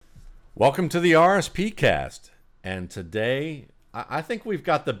Welcome to the RSP cast. And today, I think we've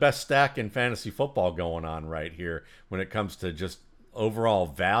got the best stack in fantasy football going on right here when it comes to just overall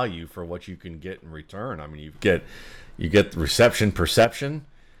value for what you can get in return. I mean, you get the reception perception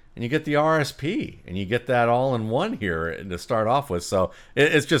and you get the RSP and you get that all in one here to start off with. So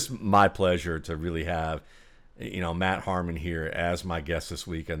it's just my pleasure to really have Matt Harmon here as my guest this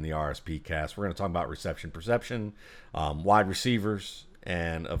week on the RSP cast. We're going to talk about reception perception, wide receivers,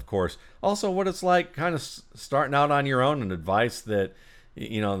 and of course also what it's like kind of starting out on your own and advice that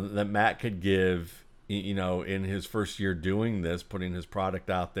that Matt could give in his first year doing this, putting his product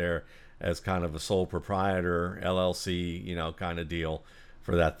out there as kind of a sole proprietor LLC kind of deal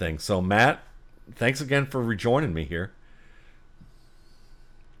for that thing. So Matt, thanks again for rejoining me here.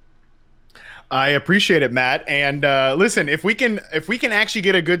 I appreciate it, Matt. And listen, if we can actually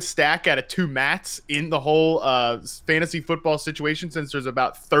get a good stack out of two Matts in the whole fantasy football situation, since there's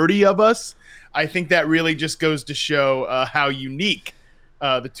about 30 of us, I think that really just goes to show how unique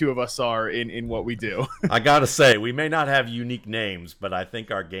the two of us are in what we do. I gotta say, we may not have unique names, but I think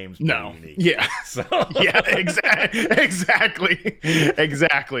our game's pretty unique. Yeah. So yeah,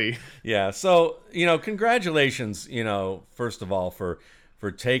 exactly. Yeah. So, congratulations, first of all, for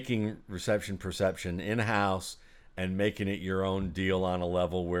taking reception perception in-house and making it your own deal on a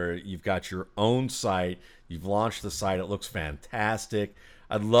level where you've got your own site. You've launched the site. It looks fantastic.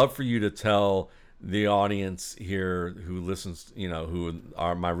 I'd love for you to tell the audience here who listens, who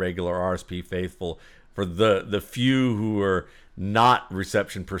are my regular RSP faithful, for the few who are not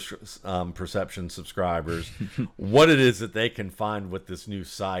perception subscribers, what it is that they can find with this new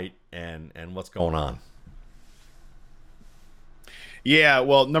site and what's going on. Yeah,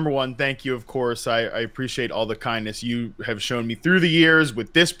 well, number one, thank you, of course. I appreciate all the kindness you have shown me through the years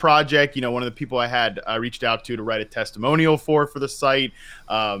with this project. One of the people I reached out to write a testimonial for the site.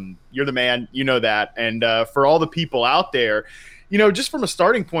 You're the man, you know that. And for all the people out there, just from a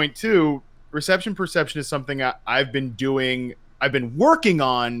starting point too, reception perception is something I've been doing. I've been working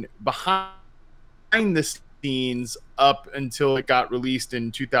on behind the scenes up until it got released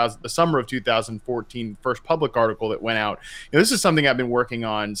in the summer of 2014, first public article that went out. This is something I've been working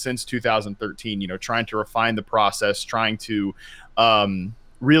on since 2013, trying to refine the process, trying to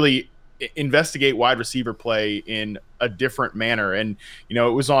really investigate wide receiver play in a different manner. And, it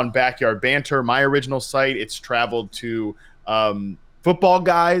was on Backyard Banter, my original site. It's traveled to Football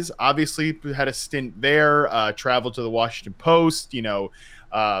Guys, obviously had a stint there, traveled to the Washington Post,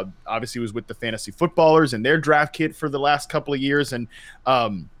 obviously was with the Fantasy Footballers and their draft kit for the last couple of years. And,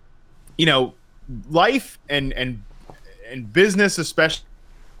 life and business especially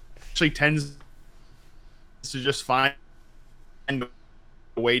tends to just find a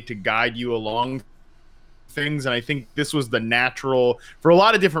way to guide you along things. And I think this was the natural, for a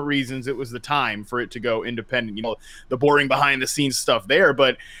lot of different reasons, it was the time for it to go independent, the boring behind the scenes stuff there.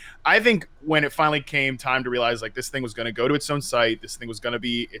 But I think when it finally came time to realize this thing was going to go to its own site, this thing was going to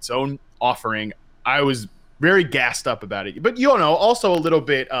be its own offering, I was very gassed up about it. But, also a little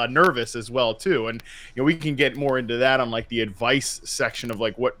bit nervous as well, too. And, we can get more into that on the advice section of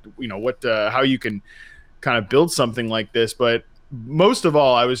how you can kind of build something like this. But most of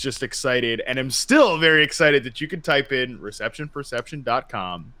all, I was just excited, and I'm still very excited that you can type in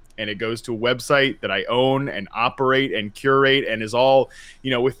receptionperception.com. And it goes to a website that I own and operate and curate and is all,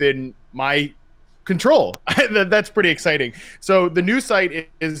 within my control. That's pretty exciting. So the new site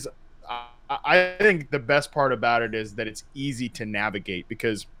is, I think the best part about it is that it's easy to navigate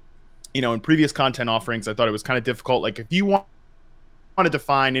because, in previous content offerings, I thought it was kind of difficult. If you wanted to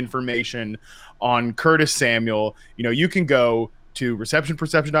find information on Curtis Samuel, you can go to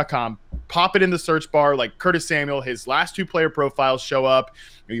receptionperception.com, pop it in the search bar, Curtis Samuel, his last two player profiles show up.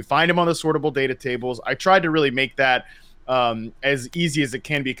 You find him on the sortable data tables. I tried to really make that as easy as it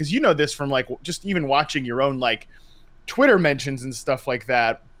can be, because this from just even watching your own Twitter mentions and stuff like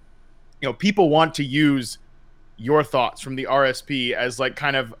that. People want to use your thoughts from the RSP as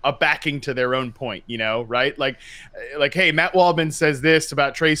kind of a backing to their own point, right? Hey, Matt Waldman says this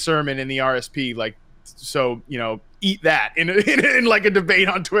about Trey Sermon in the RSP, so eat that in a debate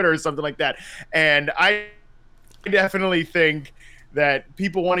on Twitter or something like that. And I definitely think that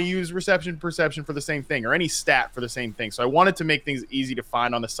people want to use reception perception for the same thing, or any stat for the same thing. So I wanted to make things easy to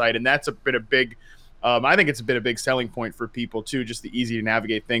find on the site, and that's been a big I think it's been a big selling point for people too, just the easy to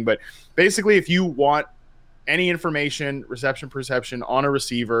navigate thing. But basically, if you want any information, reception perception on a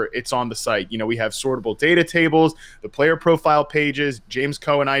receiver, it's on the site. We have sortable data tables, the player profile pages. James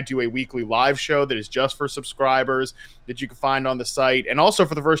Coe and I do a weekly live show that is just for subscribers that you can find on the site. And also,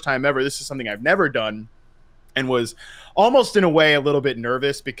 for the first time ever, this is something I've never done. and was almost in a way a little bit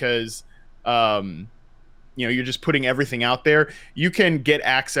nervous because you're just putting everything out there. You can get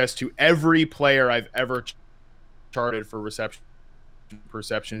access to every player I've ever charted for reception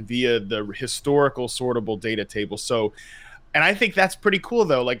perception via the historical sortable data table. So, and I think that's pretty cool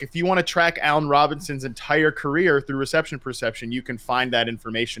though. Like if you want to track Allen Robinson's entire career through reception perception, you can find that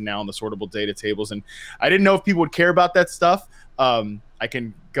information now in the sortable data tables. And I didn't know if people would care about that stuff. I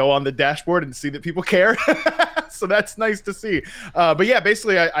can go on the dashboard and see that people care. So that's nice to see. But yeah,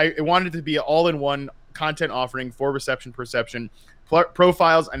 basically I wanted it to be an all-in-one content offering for reception perception,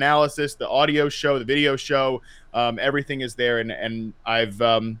 profiles, analysis, the audio show, the video show, everything is there, and I've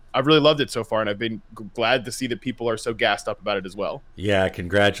really loved it so far, and I've been glad to see that people are so gassed up about it as well. Yeah,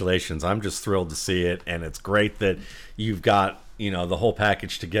 congratulations. I'm just thrilled to see it, and it's great that you've got, the whole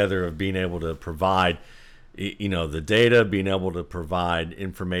package together of being able to provide, the data, being able to provide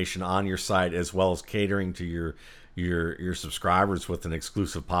information on your site, as well as catering to your subscribers with an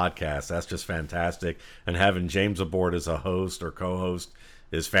exclusive podcast. That's just fantastic. And having James aboard as a host or co-host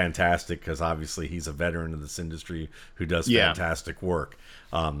is fantastic, because obviously he's a veteran of this industry who does fantastic work.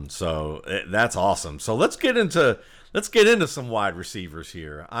 So that's awesome. So let's get into some wide receivers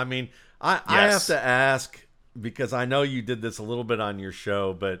here. I mean, I have to ask, because I know you did this a little bit on your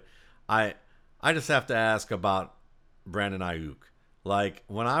show, but I just have to ask about Brandon Aiyuk. Like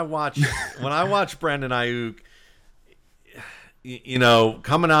when I watch Brandon Aiyuk,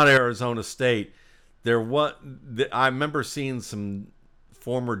 coming out of Arizona State, I remember seeing some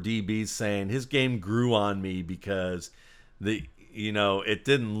former DBs saying his game grew on me because it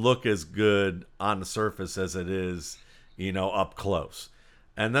didn't look as good on the surface as it is, up close.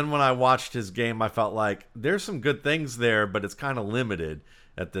 And then when I watched his game, I felt like there's some good things there, but it's kind of limited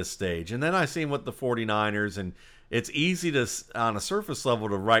at this stage. And then I seen with the 49ers, and it's easy to, on a surface level,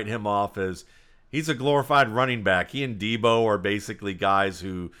 to write him off as he's a glorified running back. He and Debo are basically guys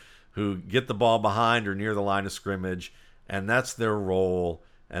who get the ball behind or near the line of scrimmage, and that's their role,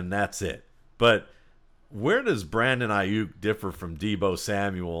 and that's it. But where does Brandon Aiyuk differ from Debo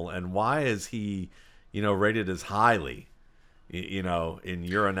Samuel, and why is he, rated as highly, in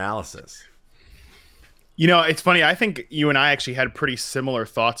your analysis? It's funny. I think you and I actually had pretty similar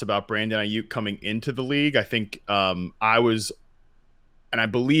thoughts about Brandon Aiyuk coming into the league. I think I was, and I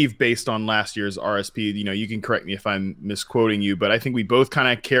believe based on last year's RSP, you can correct me if I'm misquoting you, but I think we both kind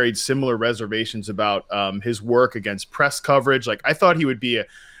of carried similar reservations about his work against press coverage. Like I thought he would be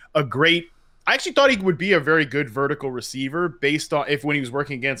I actually thought he would be a very good vertical receiver based on when he was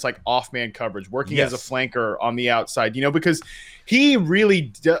working against like off-man coverage, working as a flanker on the outside, because he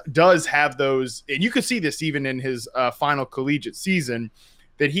really does have those, and you could see this even in his final collegiate season,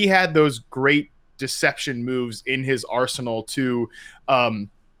 that he had those great deception moves in his arsenal to,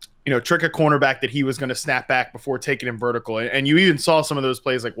 trick a cornerback that he was going to snap back before taking him vertical. And you even saw some of those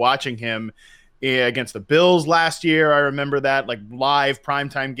plays, like watching him against the Bills last year. I remember that, like live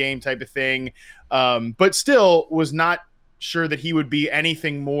primetime game type of thing. But still was not sure that he would be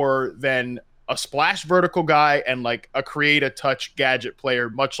anything more than a splash vertical guy and like a create a touch gadget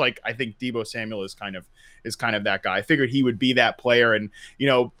player, much like I think Debo Samuel is kind of that guy. I figured he would be that player. And,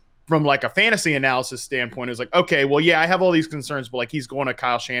 from like a fantasy analysis standpoint, it was like, okay, well, yeah, I have all these concerns, but like he's going to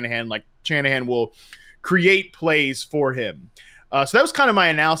Kyle Shanahan. Like Shanahan will create plays for him. So that was kind of my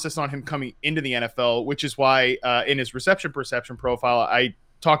analysis on him coming into the NFL, which is why in his reception perception profile, I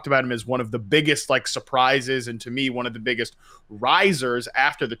talked about him as one of the biggest like surprises, and to me, one of the biggest risers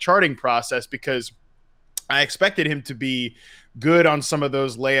after the charting process, because I expected him to be good on some of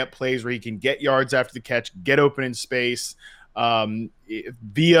those layup plays where he can get yards after the catch, get open in space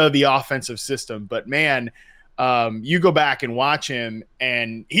via the offensive system. But man, you go back and watch him,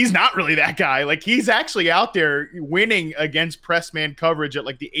 and he's not really that guy. Like he's actually out there winning against press man coverage at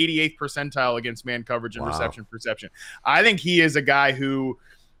like the 88th percentile against man coverage and reception perception. I think he is a guy who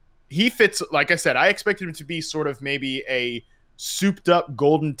he fits. Like I said, I expected him to be sort of maybe a souped up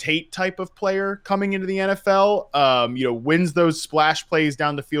Golden Tate type of player coming into the NFL. Wins those splash plays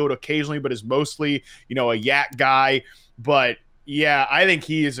down the field occasionally, but is mostly, a yak guy. But yeah, I think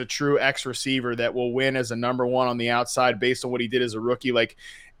he is a true X receiver that will win as a number one on the outside based on what he did as a rookie. Like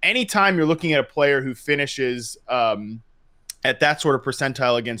anytime you're looking at a player who finishes at that sort of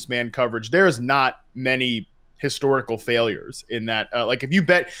percentile against man coverage, there's not many historical failures in that. Like if you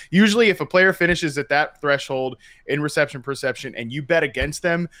bet, usually if a player finishes at that threshold in reception perception and you bet against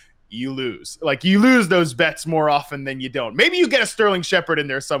them, you lose. Like you lose those bets more often than you don't. Maybe you get a Sterling Shepard in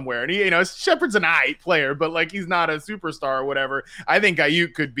there somewhere, and he, Shepard's an aight player, but like he's not a superstar or whatever. I think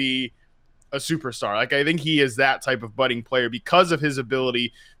Aiyuk could be a superstar. Like I think he is that type of budding player because of his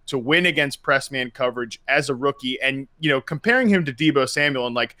ability to win against press man coverage as a rookie. And, comparing him to Deebo Samuel,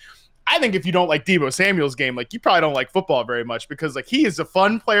 and like, I think if you don't like Deebo Samuel's game, like, you probably don't like football very much, because like, he is a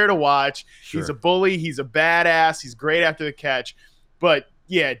fun player to watch. Sure. He's a bully. He's a badass. He's great after the catch. But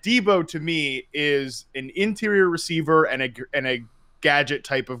yeah, Deebo to me is an interior receiver and a gadget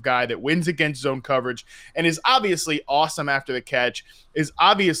type of guy that wins against zone coverage and is obviously awesome after the catch, is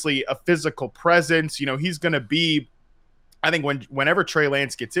obviously a physical presence. He's going to be, I think whenever Trey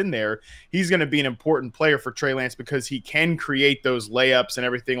Lance gets in there, he's going to be an important player for Trey Lance, because he can create those layups and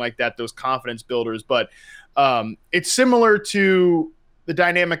everything like that, those confidence builders. But it's similar to the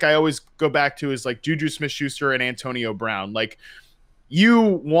dynamic I always go back to, is like Juju Smith-Schuster and Antonio Brown. Like, you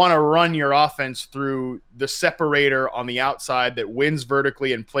want to run your offense through the separator on the outside that wins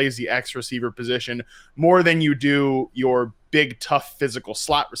vertically and plays the X receiver position more than you do your big, tough, physical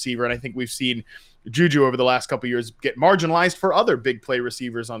slot receiver. And I think we've seen Juju over the last couple of years get marginalized for other big play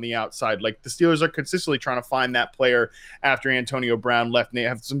receivers on the outside. Like, the Steelers are consistently trying to find that player after Antonio Brown left. And they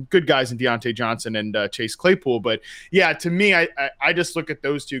have some good guys in Deontay Johnson and Chase Claypool. But yeah, to me, I just look at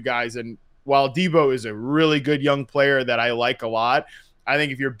those two guys, and while Deebo is a really good young player that I like a lot, I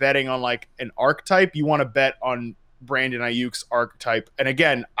think if you're betting on like an archetype, you want to bet on Brandon Ayuk's archetype. And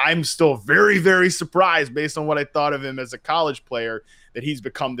again, I'm still very, very surprised, based on what I thought of him as a college player, that he's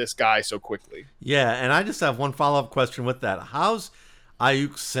become this guy so quickly. Yeah, and I just have one follow-up question with that. How's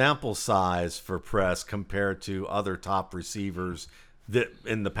Ayuk's sample size for press compared to other top receivers that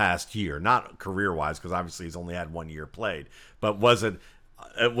in the past year? Not career-wise, because obviously he's only had 1 year played, but was it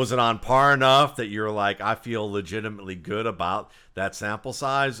on par enough that you're like, I feel legitimately good about that sample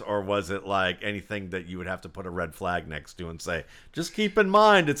size? Or was it like anything that you would have to put a red flag next to and say, just keep in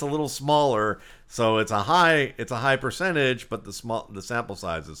mind it's a little smaller, so it's a high percentage, but the sample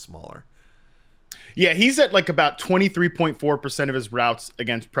size is smaller? Yeah, he's at like about 23.4% of his routes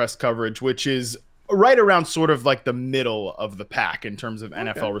against press coverage, which is right around sort of like the middle of the pack in terms of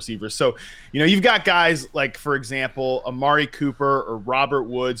NFL receivers. So, you've got guys like, for example, Amari Cooper or Robert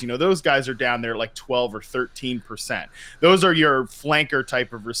Woods. Those guys are down there like 12 or 13%. Those are your flanker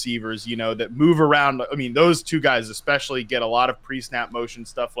type of receivers, that move around. I mean, those two guys especially get a lot of pre-snap motion,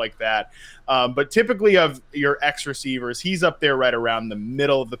 stuff like that. But typically of your X receivers, he's up there right around the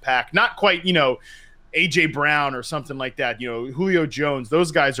middle of the pack. Not quite, AJ Brown or something like that, Julio Jones.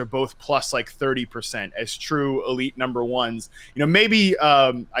 Those guys are both plus like 30% as true elite number ones. Maybe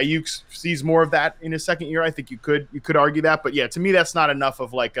Ayuk sees more of that in his second year. I think you could argue that, but yeah, to me, that's not enough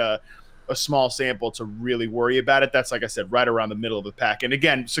of like a small sample to really worry about it. That's, like I said, right around the middle of the pack. And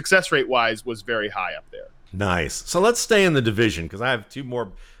again, success rate wise was very high up there. Nice. So let's stay in the division, because I have two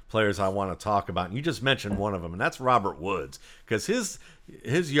more players I want to talk about. And you just mentioned one of them, and that's Robert Woods, because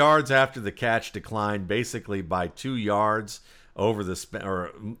his yards after the catch declined basically by 2 yards over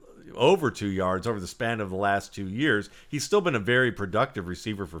the over 2 yards over the span of the last 2 years. He's still been a very productive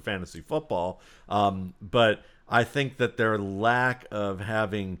receiver for fantasy football, but I think that their lack of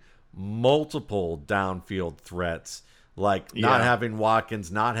having multiple downfield threats, like not having Watkins,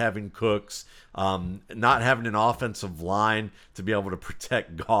 not having Cooks, not having an offensive line to be able to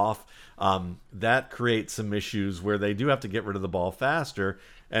protect Goff, that creates some issues where they do have to get rid of the ball faster.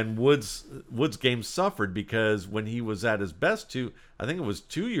 And Woods' game suffered, because when he was at his best, I think it was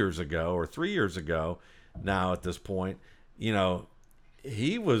 2 years ago or 3 years ago now at this point,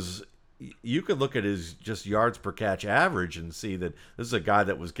 he was, you could look at his just yards per catch average and see that this is a guy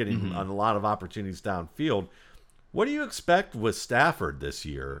that was getting a lot of opportunities downfield. What do you expect with Stafford this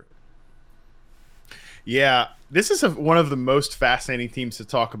year? Yeah, this is one of the most fascinating teams to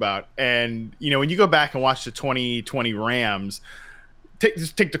talk about. And, when you go back and watch the 2020 Rams,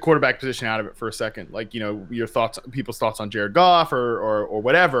 just take the quarterback position out of it for a second. Like, your thoughts, people's thoughts on Jared Goff or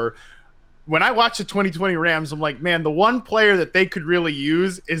whatever. When I watch the 2020 Rams, I'm like, man, the one player that they could really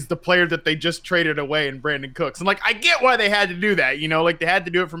use is the player that they just traded away in Brandon Cooks. And like, I get why they had to do that. Like they had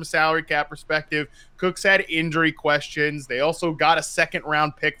to do it from a salary cap perspective. Cooks had injury questions. They also got a second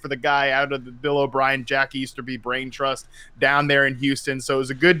round pick for the guy out of the Bill O'Brien, Jack Easterby brain trust down there in Houston. So it was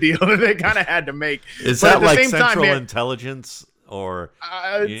a good deal that they kind of had to make. Is that like central intelligence? Or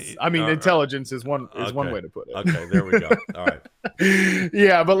intelligence is one way to put it. Okay, there we go. All right.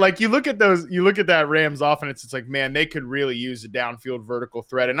 Yeah, but like you look at that Rams offense, it's like, man, they could really use a downfield vertical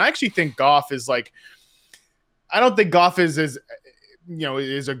threat. And I actually think Goff is like, I don't think Goff is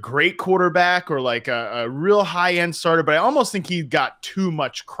a great quarterback or like a real high end starter, but I almost think he got too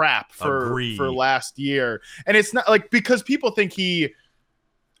much crap for last year. And it's not like, because people think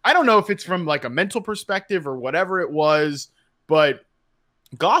I don't know if it's from like a mental perspective or whatever it was, but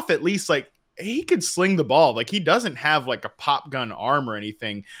Goff, at least, like, he could sling the ball. Like, he doesn't have like a pop gun arm or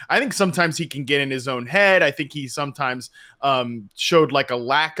anything. I think sometimes he can get in his own head. I think he sometimes showed like a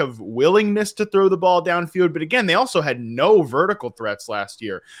lack of willingness to throw the ball downfield. But again, they also had no vertical threats last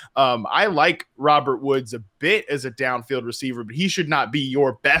year. I like Robert Woods a bit as a downfield receiver, but he should not be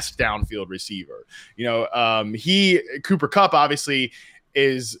your best downfield receiver. Cooper Kupp obviously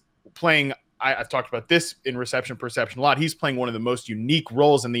is playing. I've talked about this in reception perception a lot. He's playing one of the most unique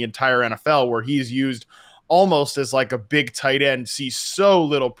roles in the entire NFL, where he's used almost as like a big tight end, sees so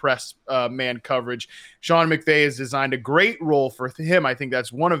little press man coverage. Sean McVay has designed a great role for him. I think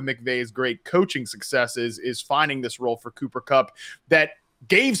that's one of McVay's great coaching successes, is finding this role for Cooper Kupp that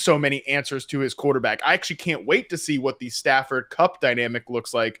gave so many answers to his quarterback. I actually can't wait to see what the Stafford Kupp dynamic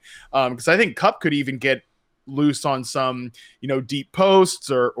looks like, because I think Kupp could even get loose on some, deep posts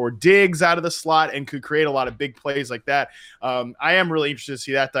or digs out of the slot and could create a lot of big plays like that. I am really interested to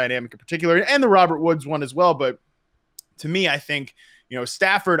see that dynamic in particular, and the Robert Woods one as well. But to me, I think,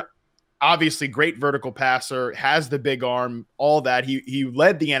 Stafford, obviously great vertical passer, has the big arm, all that. He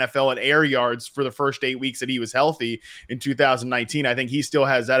led the NFL at air yards for the first 8 weeks that he was healthy in 2019. I think he still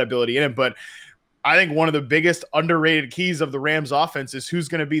has that ability in him, but I think one of the biggest underrated keys of the Rams offense is who's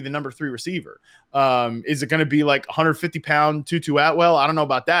going to be the number 3 receiver. Is it going to be like 150-pound Tutu Atwell? I don't know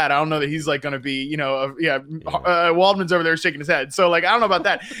about that. I don't know that he's like going to be, Waldman's over there shaking his head. So like, I don't know about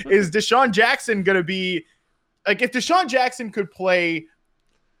that. Is Deshaun Jackson going to be like, if Deshaun Jackson could play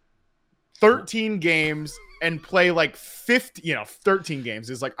 13 games and play like 13 games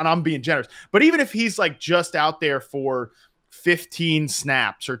is like, and I'm being generous, but even if he's like just out there for 15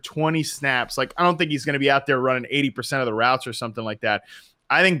 snaps or 20 snaps, like, I don't think he's going to be out there running 80% of the routes or something like that.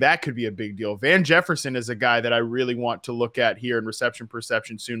 I think that could be a big deal. Van Jefferson is a guy that I really want to look at here in reception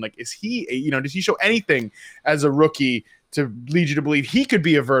perception soon. Like, is he, does he show anything as a rookie to lead you to believe he could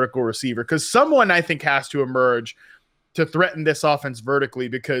be a vertical receiver? Because someone, I think, has to emerge to threaten this offense vertically,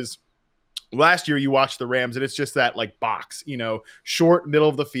 because last year you watched the Rams and it's just that like box, short middle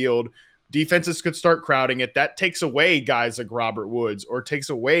of the field. Defenses could start crowding it. That takes away guys like Robert Woods, or takes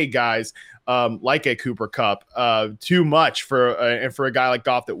away guys like a Cooper Kupp too much for a guy like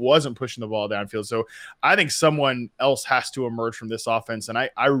Goff that wasn't pushing the ball downfield. So I think someone else has to emerge from this offense, and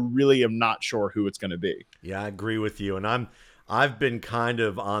I really am not sure who it's going to be. Yeah, I agree with you, and I've been kind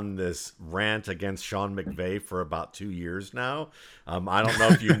of on this rant against Sean McVay for about 2 years now. I don't know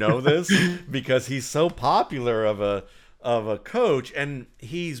if you know this, because he's so popular of a coach, and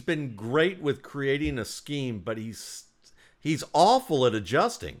he's been great with creating a scheme, but he's awful at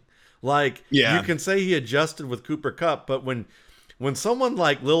adjusting. Like, yeah, you can say he adjusted with Cooper Kupp, but when someone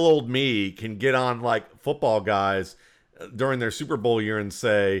like little old me can get on like football guys during their Super Bowl year and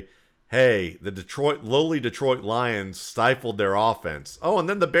say, hey, the lowly Detroit Lions stifled their offense. Oh, and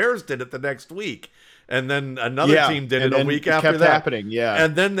then the Bears did it the next week, and then another team did it a week after that. Happening, yeah.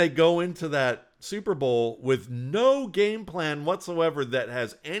 And then they go into that Super Bowl with no game plan whatsoever that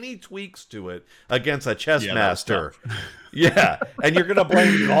has any tweaks to it against a chess master. Yeah, and you're going to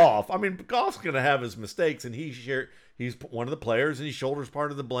blame Goff. I mean, Goff's going to have his mistakes, and he's one of the players, and he shoulders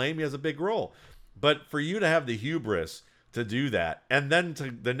part of the blame. He has a big role. But for you to have the hubris to do that, and then to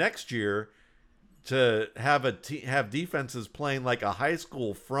the next year to have have defenses playing like a high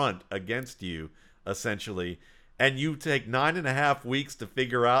school front against you, essentially, and you take 9.5 weeks to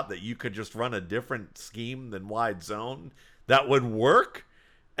figure out that you could just run a different scheme than wide zone that would work,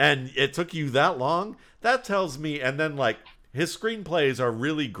 and it took you that long, that tells me. And then like his screenplays are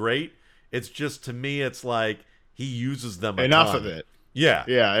really great. It's just, to me, it's like he uses them enough of it. Yeah,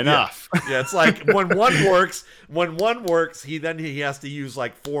 enough. Yeah, it's like when one works, he has to use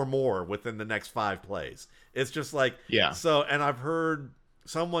like 4 more within the next 5 plays. It's just like, yeah. So, and I've heard,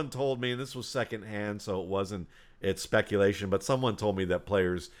 someone told me, and this was secondhand, so it's speculation, but someone told me that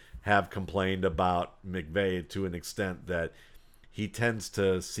players have complained about McVay to an extent that he tends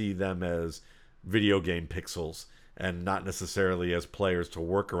to see them as video game pixels and not necessarily as players to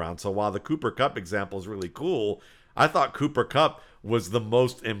work around. So while the Cooper Kupp example is really cool, I thought Cooper Kupp was the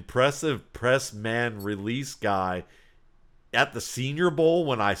most impressive press man release guy at the Senior Bowl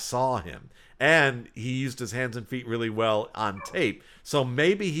when I saw him. And he used his hands and feet really well on tape. So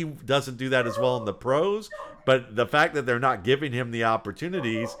maybe he doesn't do that as well in the pros, but the fact that they're not giving him the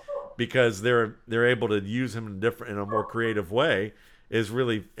opportunities because they're able to use him in a more creative way is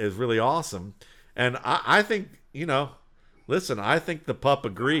really awesome. And I think, listen, I think the pup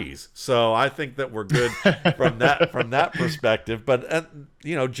agrees. So I think that we're good from that perspective. But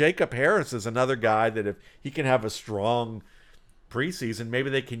Jacob Harris is another guy that if he can have a strong preseason, maybe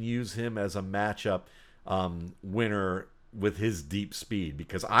they can use him as a matchup winner with his deep speed,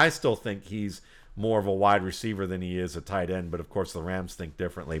 because I still think he's more of a wide receiver than he is a tight end. But of course, the Rams think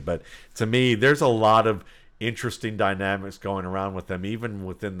differently. But to me, there's a lot of interesting dynamics going around with them, even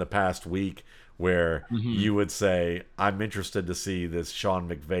within the past week, where you would say, I'm interested to see this Sean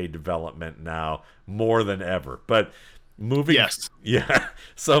McVay development now more than ever. But moving, Yes. yeah.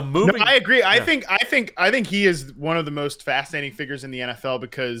 So moving, No, I agree. yeah. I think he is one of the most fascinating figures in the NFL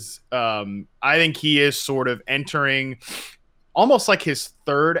because I think he is sort of entering almost like his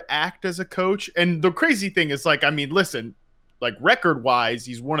third act as a coach. And the crazy thing is, like, I mean, listen, like record wise,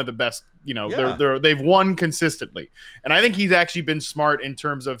 he's one of the best. You know, Yeah. they've won consistently, and I think he's actually been smart in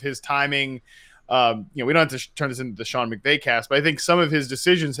terms of his timing. You know, we don't have to turn this into the Sean McVay cast, but I think some of his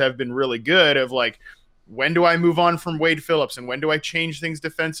decisions have been really good. Of like, when do I move on from Wade Phillips, and when do I change things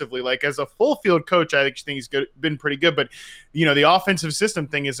defensively? Like as a full field coach, I think he's been pretty good. But you know, the offensive system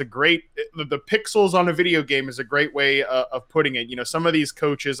thing is a great. The pixels on a video game is a great way of putting it. You know, some of these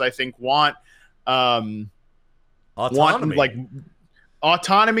coaches I think want Autonomy. like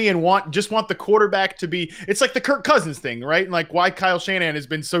autonomy and want the quarterback to be. It's like the Kirk Cousins thing, right? And like why Kyle Shanahan has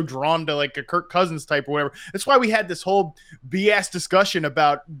been so drawn to like a Kirk Cousins type or whatever. That's why we had this whole BS discussion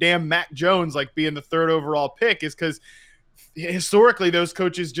about damn Mac Jones like being the third overall pick, is because historically those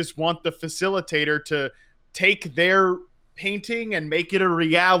coaches just want the facilitator to take their painting and make it a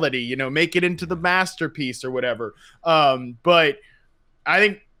reality, you know, make it into the masterpiece or whatever. But I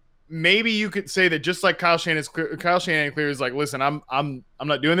think maybe you could say that just like Kyle Shanahan clear is like, listen, I'm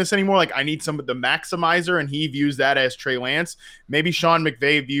not doing this anymore. Like I need the maximizer, and he views that as Trey Lance. Maybe Sean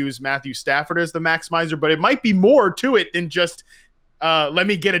McVay views Matthew Stafford as the maximizer, but it might be more to it than just let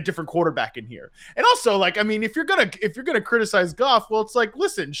me get a different quarterback in here. And also, like, I mean, if you're gonna criticize Goff, well, it's like,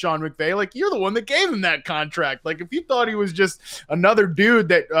 listen, Sean McVay, like you're the one that gave him that contract. Like, if you thought he was just another dude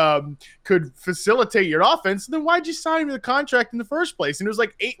that could facilitate your offense, then why'd you sign him to the contract in the first place? And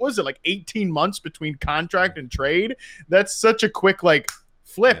it was like 18 months between contract and trade. That's such a quick like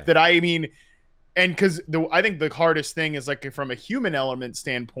flip that I mean, and because I think the hardest thing is like from a human element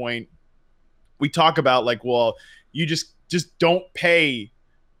standpoint, we talk about like, well, you just don't pay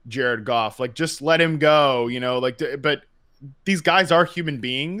Jared Goff. Like, just let him go, you know, like, but these guys are human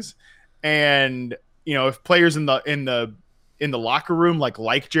beings. And, you know, if players in the locker room,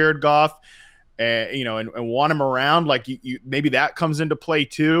 like Jared Goff, you know, and want him around, like you maybe that comes into play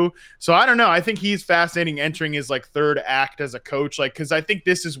too. So I don't know. I think he's fascinating entering his like third act as a coach. Like, cause I think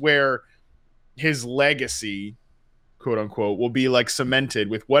this is where his legacy, quote unquote, will be like cemented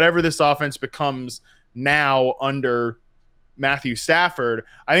with whatever this offense becomes now under Matthew Stafford.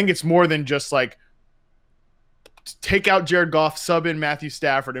 I think it's more than just like take out Jared Goff, sub in Matthew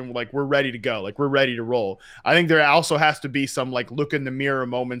Stafford, and like we're ready to go, like we're ready to roll. I think there also has to be some like look in the mirror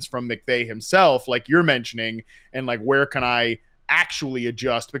moments from McVay himself, like you're mentioning, and like where can I actually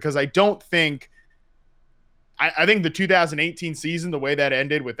adjust? Because I don't think I think the 2018 season, the way that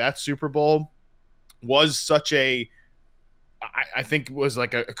ended with that Super Bowl, was such a I think was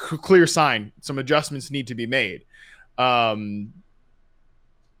like a clear sign some adjustments need to be made. Have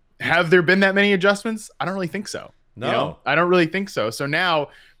there been that many adjustments? I don't really think so. No, you know? I don't really think so. So now,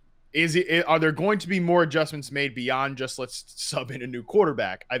 are there going to be more adjustments made beyond just let's sub in a new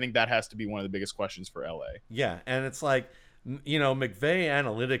quarterback? I think that has to be one of the biggest questions for LA. yeah, and it's like, you know, McVay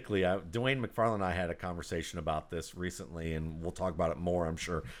analytically, Dwayne McFarland and I had a conversation about this recently, and we'll talk about it more, I'm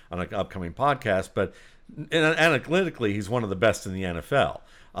sure, on an upcoming podcast. But analytically, he's one of the best in the NFL.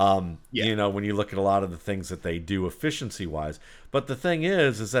 You know, when you look at a lot of the things that they do efficiency-wise. But the thing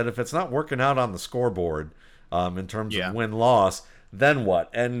is that if it's not working out on the scoreboard in terms of win-loss, then what?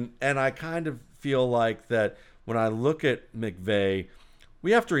 And I kind of feel like that when I look at McVay,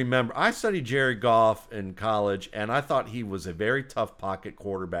 we have to remember, I studied Jared Goff in college, and I thought he was a very tough pocket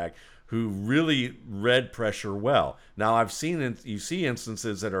quarterback who really read pressure well. Now, you see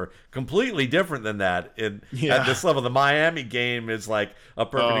instances that are completely different than that at this level. The Miami game is like a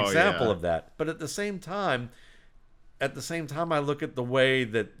perfect example of that. But at the same time, I look at the way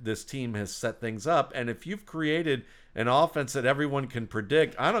that this team has set things up, and if you've created an offense that everyone can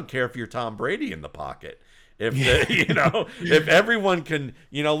predict, I don't care if you're Tom Brady in the pocket. If everyone can,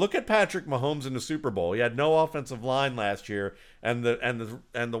 you know, look at Patrick Mahomes in the Super Bowl. He had no offensive line last year, and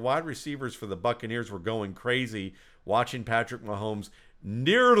the wide receivers for the Buccaneers were going crazy watching Patrick Mahomes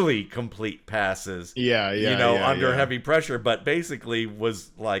nearly complete passes. Under heavy pressure, but basically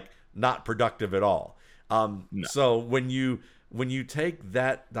was like not productive at all. No. So when you take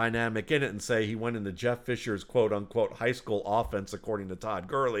that dynamic in it and say he went into Jeff Fisher's quote unquote high school offense, according to Todd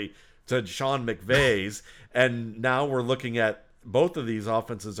Gurley, to Sean McVay's, and now we're looking at both of these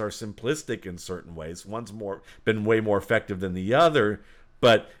offenses are simplistic in certain ways. One's been way more effective than the other,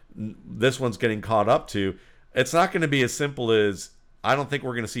 but this one's getting caught up to. It's not going to be as simple as, I don't think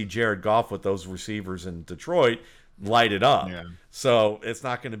we're going to see Jared Goff with those receivers in Detroit light it up. Yeah. So it's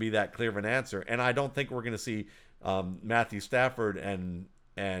not going to be that clear of an answer. And I don't think we're going to see Matthew Stafford and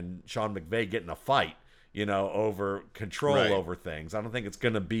Sean McVay get in a fight, over control over things. I don't think it's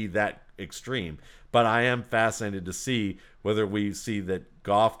going to be that extreme. But I am fascinated to see whether we see that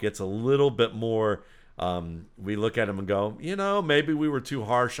Goff gets a little bit more. We look at him and go, maybe we were too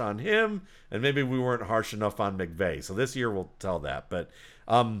harsh on him, and maybe we weren't harsh enough on McVay. So this year we'll tell that. But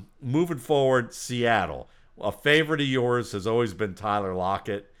moving forward, Seattle. A favorite of yours has always been Tyler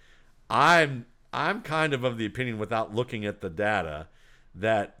Lockett. I'm kind of the opinion, without looking at the data,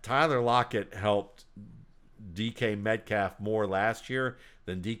 that Tyler Lockett helped DK Metcalf more last year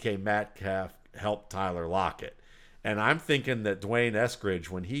than DK Metcalf helped Tyler Lockett. And I'm thinking that Dwayne Eskridge,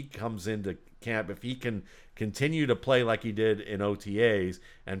 when he comes into camp, if he can continue to play like he did in OTAs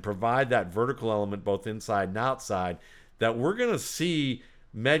and provide that vertical element both inside and outside, that we're going to see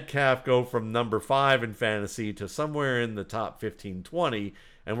Metcalf go from number 5 in fantasy to somewhere in the top 15, 20,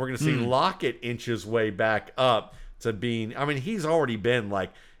 and we're going to see Lockett inch his way back up to being, he's already been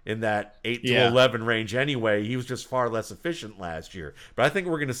like in that 8 to 11 range anyway. He was just far less efficient last year. But I think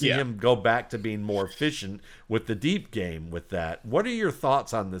we're going to see him go back to being more efficient with the deep game with that. What are your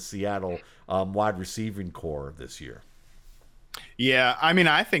thoughts on the Seattle wide receiving core this year? Yeah,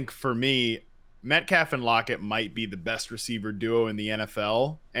 I think for me, Metcalf and Lockett might be the best receiver duo in the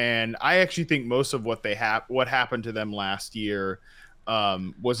NFL. And I actually think most of what happened to them last year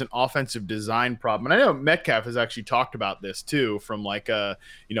was an offensive design problem. And I know Metcalf has actually talked about this too, from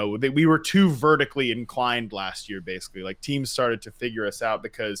we were too vertically inclined last year, basically. Like, teams started to figure us out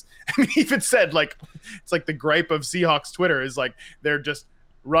because, he even said, it's like the gripe of Seahawks Twitter is like, they're just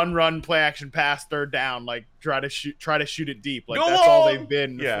run, play action, pass, third down, like try to shoot it deep. Like, that's all they've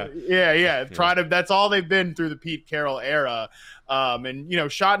been. Yeah. That's all they've been through the Pete Carroll era. And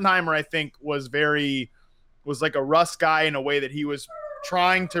Schottenheimer, I think, was like a Russ guy in a way that he was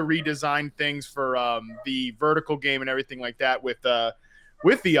trying to redesign things for the vertical game and everything like that with the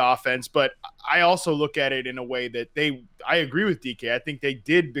offense. But I also look at it in a way that I agree with DK. I think they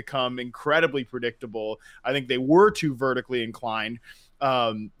did become incredibly predictable. I think they were too vertically inclined.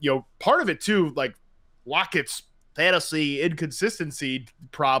 Part of it too, like Lockett's fantasy inconsistency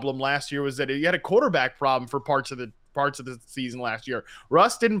problem last year was that he had a quarterback problem for parts of the season last year.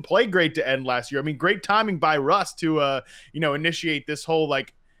 Russ didn't play great to end last year. Great timing by Russ to initiate this whole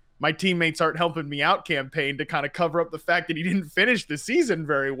like my teammates aren't helping me out campaign to kind of cover up the fact that he didn't finish the season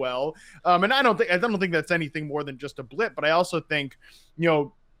very well. And I don't think that's anything more than just a blip, but I also think,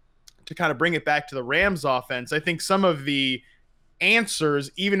 to kind of bring it back to the Rams offense, I think some of the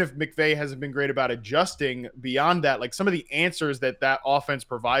answers, even if McVay hasn't been great about adjusting beyond that, like some of the answers that offense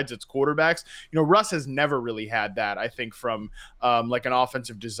provides its quarterbacks, Russ has never really had that, I think, from like an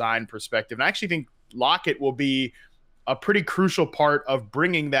offensive design perspective. And I actually think Lockett will be a pretty crucial part of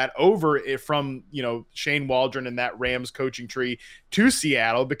bringing that over from, Shane Waldron and that Rams coaching tree to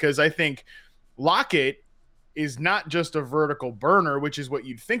Seattle, because I think Lockett is not just a vertical burner, which is what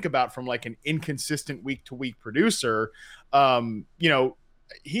you'd think about from like an inconsistent week to week producer.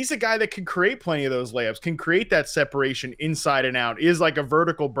 He's a guy that can create plenty of those layups, can create that separation inside and out, is like a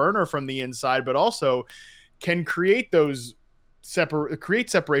vertical burner from the inside, but also can create those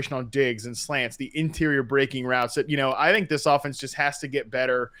separation on digs and slants, the interior breaking routes that, I think this offense just has to get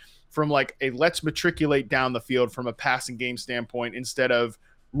better from like a let's matriculate down the field from a passing game standpoint, instead of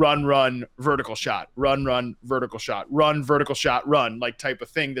run, vertical shot, run, vertical shot, run, vertical shot, run, like type of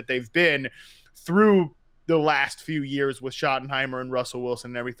thing that they've been through the last few years with Schottenheimer and Russell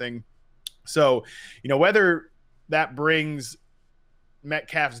Wilson and everything. So, whether that brings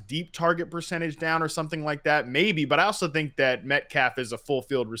Metcalf's deep target percentage down or something like that, maybe, but I also think that Metcalf is a full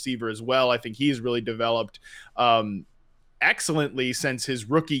field receiver as well. I think he's really developed excellently since his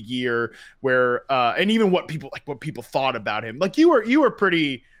rookie year, where and even what people thought about him. Like you were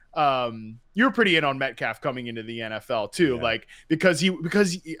pretty in on Metcalf coming into the NFL too, like because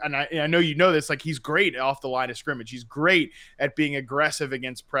I know this, like he's great off the line of scrimmage. He's great at being aggressive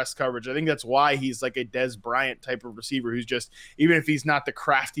against press coverage. I think that's why he's like a Des Bryant type of receiver who's just, even if he's not the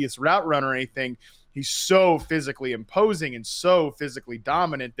craftiest route runner or anything, he's so physically imposing and so physically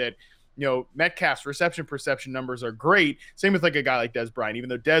dominant that Metcalf's reception perception numbers are great. Same with like a guy like Des Bryant, even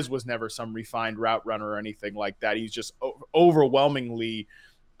though Des was never some refined route runner or anything like that. He's just overwhelmingly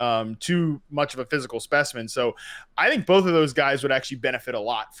too much of a physical specimen. So I think both of those guys would actually benefit a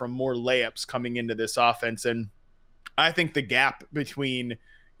lot from more layups coming into this offense. And I think the gap between,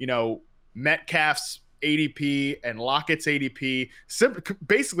 Metcalf's ADP and Lockett's ADP,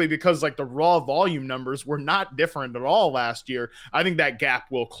 basically because like the raw volume numbers were not different at all last year. I think that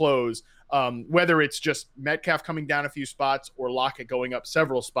gap will close. Whether it's just Metcalf coming down a few spots or Lockett going up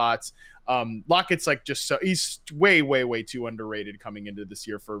several spots. Lockett's like he's way, way, way too underrated coming into this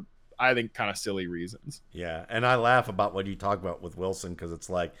year for, I think, kind of silly reasons. Yeah, and I laugh about what you talk about with Wilson because it's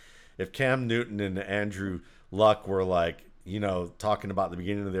like if Cam Newton and Andrew Luck were like, talking about the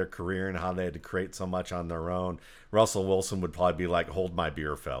beginning of their career and how they had to create so much on their own, Russell Wilson would probably be like, "Hold my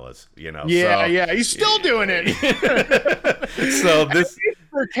beer, fellas," Yeah, So, yeah, he's still doing it. so this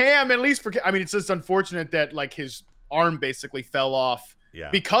for Cam, at least for Cam, I mean, it's just unfortunate that like his arm basically fell off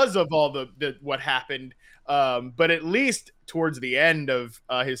because of all the what happened. But at least towards the end of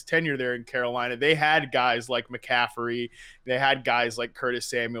his tenure there in Carolina, they had guys like McCaffrey, they had guys like Curtis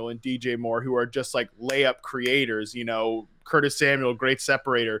Samuel and DJ Moore who are just like layup creators. Curtis Samuel, great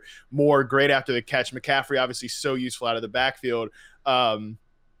separator. Moore, great after the catch. McCaffrey, obviously, so useful out of the backfield. I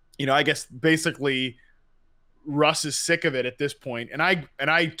guess basically Russ is sick of it at this point, and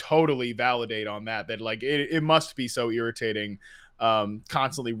I totally validate on that like it must be so irritating.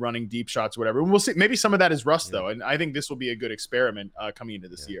 Constantly running deep shots, whatever. And we'll see. Maybe some of that is rust, though, and I think this will be a good experiment coming into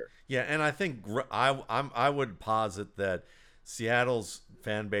this year. Yeah, and I think I would posit that Seattle's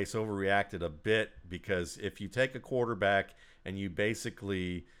fan base overreacted a bit because if you take a quarterback and you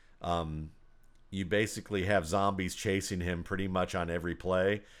basically have zombies chasing him pretty much on every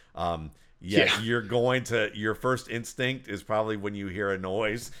play. Your first instinct is probably when you hear a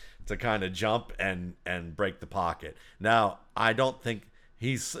noise to kind of jump and break the pocket. Now, I don't think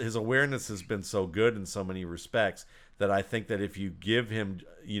his awareness has been so good in so many respects that I think that if you give him,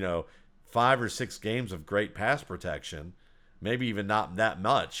 5 or 6 games of great pass protection, maybe even not that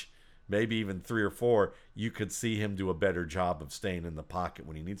much, maybe even 3 or 4, you could see him do a better job of staying in the pocket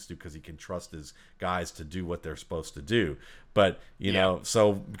when he needs to because he can trust his guys to do what they're supposed to do. But,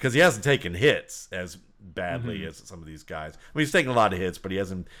 so because he hasn't taken hits as badly as some of these guys. I mean, he's taken a lot of hits, but he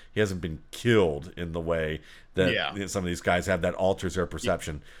hasn't been killed in the way that some of these guys have that alters their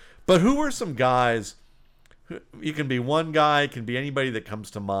perception. But who are some guys, you can be one guy, it can be anybody that comes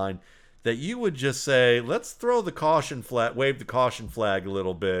to mind, that you would just say, let's throw the caution flag, wave the caution flag a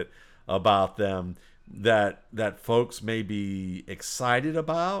little bit about them that folks may be excited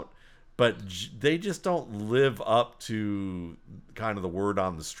about, but they just don't live up to kind of the word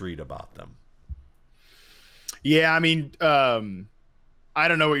on the street about them. Yeah, I mean, I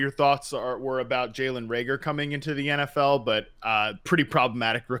don't know what your thoughts were about Jalen Reagor coming into the NFL, but pretty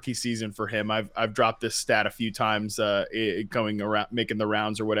problematic rookie season for him. I've dropped this stat a few times, going around making the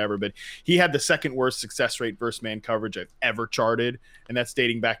rounds or whatever. But he had the second worst success rate versus man coverage I've ever charted, and that's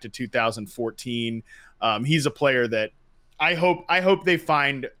dating back to 2014. He's a player that I hope they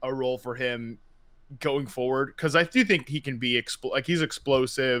find a role for him going forward, because I do think he can be he's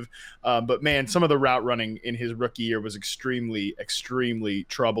explosive, but man, some of the route running in his rookie year was extremely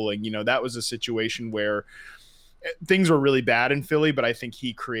troubling. That was a situation where things were really bad in Philly, but I think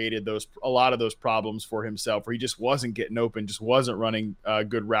he created a lot of those problems for himself, where he just wasn't getting open, just wasn't running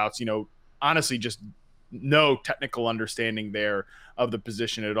good routes. Honestly, just no technical understanding there of the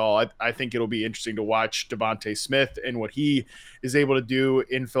position at all. I think it'll be interesting to watch Devontae Smith and what he is able to do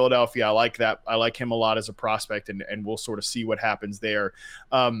in Philadelphia. I like that. I like him a lot as a prospect, and we'll sort of see what happens there.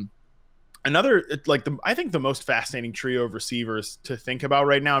 I think the most fascinating trio of receivers to think about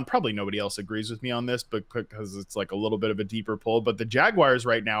right now, and probably nobody else agrees with me on this, but because it's like a little bit of a deeper pull, but the Jaguars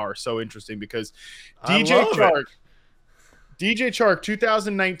right now are so interesting because DJ Chark,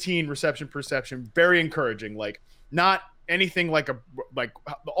 2019 reception perception, very encouraging. Like, not anything like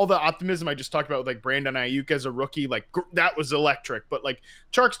all the optimism I just talked about with like Brandon Ayuk as a rookie, like that was electric. But like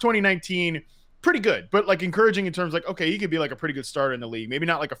Chark's 2019, pretty good, but like encouraging in terms like, okay, he could be like a pretty good starter in the league. Maybe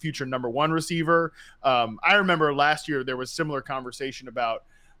not like a future number 1 receiver. I remember last year there was similar conversation about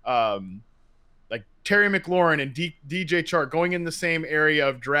like Terry McLaurin and DJ Chark going in the same area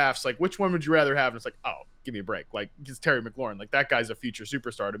of drafts. Like, which one would you rather have? And it's like, oh, give me a break. Like, it's Terry McLaurin. Like, that guy's a future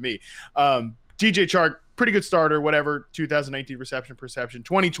superstar to me. DJ Chark, pretty good starter, whatever. 2019 reception perception.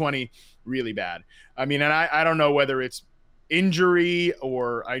 2020, really bad. I mean, and I don't know whether it's injury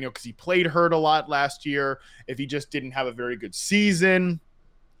or I know because he played hurt a lot last year, if he just didn't have a very good season.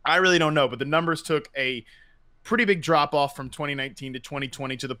 I really don't know, but the numbers took a pretty big drop off from 2019 to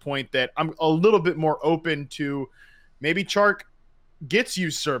 2020 to the point that I'm a little bit more open to maybe Chark gets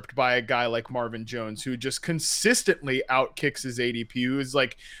usurped by a guy like Marvin Jones, who just consistently outkicks his ADP, who is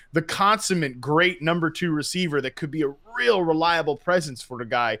like the consummate great number 2 receiver that could be a real reliable presence for the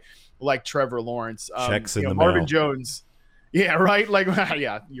guy like Trevor Lawrence. Checks in the Marvin mail. Jones. Yeah, right. Like,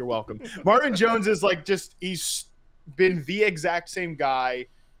 yeah, you're welcome. Marvin Jones is like he's been the exact same guy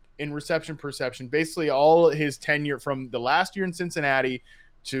in reception perception, basically all his tenure from the last year in Cincinnati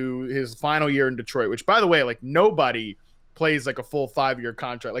to his final year in Detroit, which by the way, like nobody plays like a full 5-year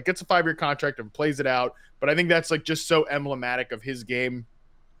contract, like gets a 5-year contract and plays it out. But I think that's like just so emblematic of his game.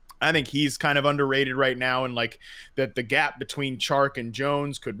 I think he's kind of underrated right now, and like that the gap between Chark and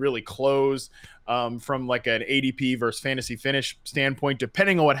Jones could really close from like an ADP versus fantasy finish standpoint,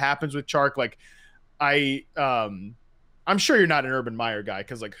 depending on what happens with Chark. Like I'm sure you're not an Urban Meyer guy,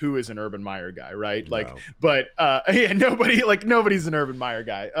 because like who is an Urban Meyer guy, right? Like, No. but yeah, nobody's an Urban Meyer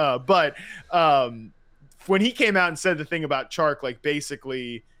guy. But when he came out and said the thing about Chark, like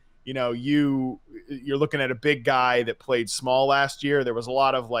basically, you're looking at a big guy that played small last year. There was a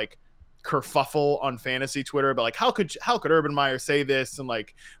lot of like kerfuffle on fantasy Twitter about like how could Urban Meyer say this and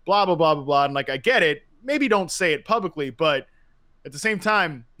like blah blah blah blah blah. And like I get it, maybe don't say it publicly, but at the same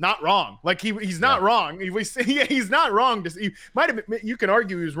time, not wrong. Like he's not wrong. He's not wrong. He might have. You can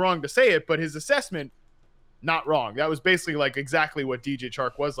argue he was wrong to say it, but his assessment, not wrong. That was basically like exactly what DJ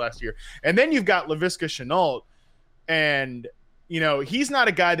Chark was last year. And then you've got Laviska Shenault, and he's not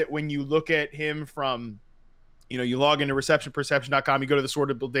a guy that when you look at him from, you log into receptionperception.com, you go to the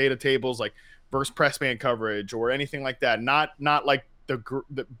sortable data tables like versus press man coverage or anything like that. Not like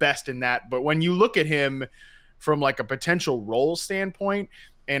the best in that, but when you look at him from like a potential role standpoint,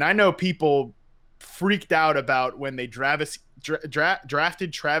 and I know people freaked out about when they drafted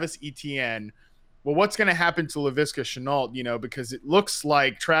Travis Etienne. Well, what's going to happen to Laviska Shenault? Because it looks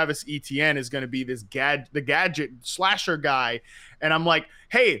like Travis Etienne is going to be this the gadget slasher guy. And I'm like,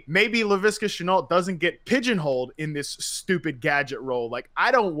 hey, maybe Laviska Shenault doesn't get pigeonholed in this stupid gadget role. Like,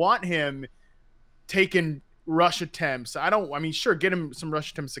 I don't want him taking rush attempts. Sure, get him some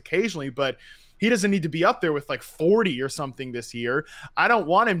rush attempts occasionally, but he doesn't need to be up there with like 40 or something this year. I don't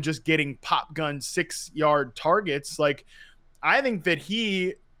want him just getting pop gun 6-yard targets. Like, I think that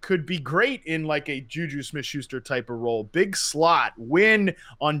he could be great in like a Juju Smith-Schuster type of role, big slot, win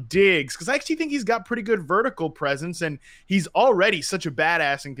on digs. Cause I actually think he's got pretty good vertical presence, and he's already such a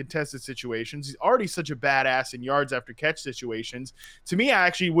badass in contested situations. He's already such a badass in yards after catch situations. To me, I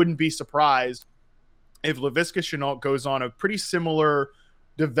actually wouldn't be surprised if Laviska Shenault goes on a pretty similar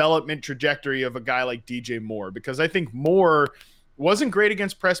development trajectory of a guy like DJ Moore, because I think Moore wasn't great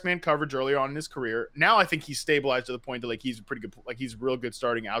against press man coverage earlier on in his career. Now I think he's stabilized to the point that like he's a pretty good, like he's a real good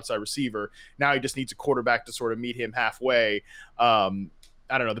starting outside receiver. Now he just needs a quarterback to sort of meet him halfway. I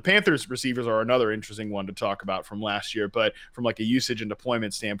don't know. The Panthers receivers are another interesting one to talk about from last year, but from like a usage and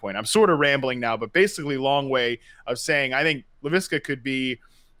deployment standpoint, I'm sort of rambling now, but basically long way of saying I think Laviska could be,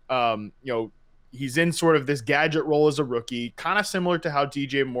 he's in sort of this gadget role as a rookie, kind of similar to how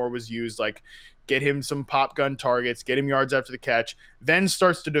DJ Moore was used, like get him some pop gun targets, get him yards after the catch, then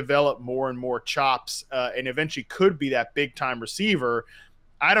starts to develop more and more chops, and eventually could be that big time receiver.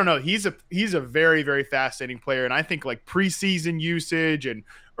 I don't know. He's a very, very fascinating player. And I think like preseason usage and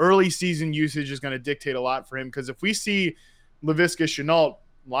early season usage is going to dictate a lot for him. Because if we see Laviska Shenault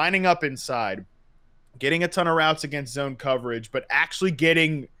lining up inside, getting a ton of routes against zone coverage, but actually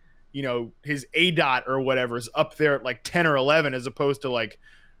getting, his ADOT or whatever is up there at like 10 or 11 as opposed to like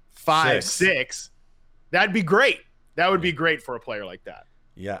 5, 6, that'd be great. That would be great for a player like that.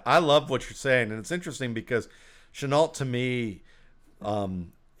 Yeah, I love what you're saying. And it's interesting because Shenault, to me,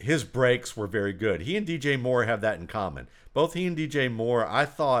 his breaks were very good. He and DJ Moore have that in common. Both he and DJ Moore, I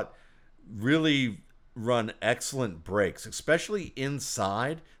thought, really run excellent breaks, especially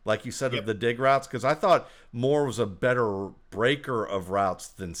inside, like you said, of the dig routes, because I thought Moore was a better breaker of routes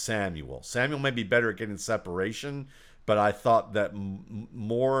than Samuel. Samuel may be better at getting separation, but I thought that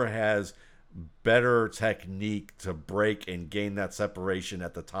Moore has better technique to break and gain that separation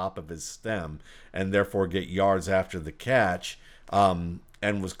at the top of his stem and therefore get yards after the catch,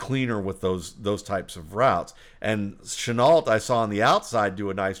 and was cleaner with those types of routes. And Shenault, I saw on the outside,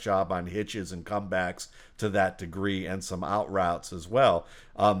 do a nice job on hitches and comebacks to that degree, and some out routes as well.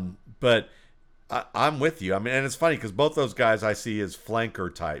 But I'm with you. I mean, and it's funny because both those guys I see as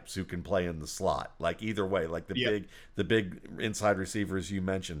flanker types who can play in the slot, like either way, like the big inside receivers you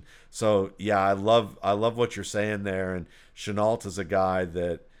mentioned. So yeah, I love what you're saying there. And Shenault is a guy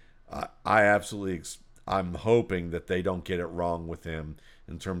that I absolutely. I'm hoping that they don't get it wrong with him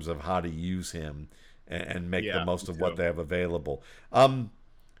in terms of how to use him and make the most of what they have available.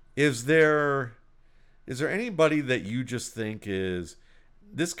 Is there anybody that you just think is,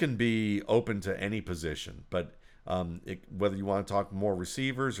 this can be open to any position, but whether you want to talk more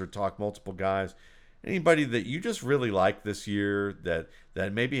receivers or talk multiple guys, Anybody that you just really like this year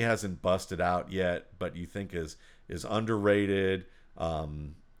that maybe hasn't busted out yet, but you think is underrated,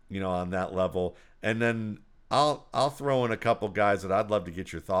 on that level. And then I'll throw in a couple guys that I'd love to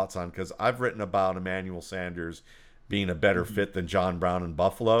get your thoughts on, because I've written about Emmanuel Sanders being a better fit than John Brown in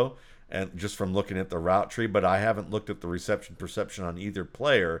Buffalo, and just from looking at the route tree, but I haven't looked at the reception perception on either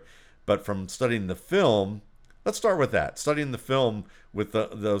player. But from studying the film, let's start with that. Studying the film with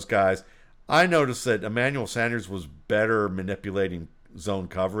those guys, I noticed that Emmanuel Sanders was better manipulating zone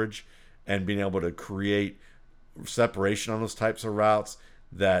coverage and being able to create separation on those types of routes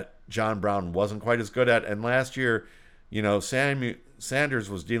that John Brown wasn't quite as good at. And last year, Sanders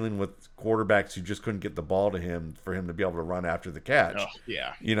was dealing with quarterbacks who just couldn't get the ball to him for him to be able to run after the catch. Oh,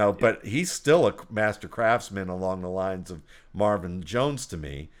 yeah. But he's still a master craftsman along the lines of Marvin Jones to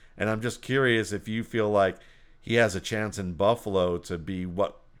me. And I'm just curious if you feel like he has a chance in Buffalo to be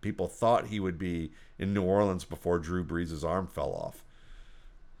what people thought he would be in New Orleans before Drew Brees' arm fell off.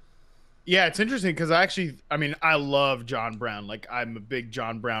 Yeah, it's interesting because I love John Brown. Like, I'm a big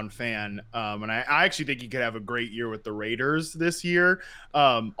John Brown fan, and I actually think he could have a great year with the Raiders this year.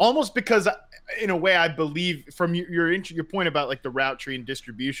 Almost because, in a way, I believe from your point about like the route tree and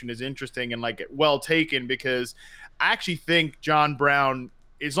distribution is interesting and like well taken, because I actually think John Brown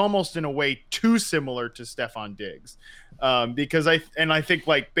is almost in a way too similar to Stefon Diggs, because I think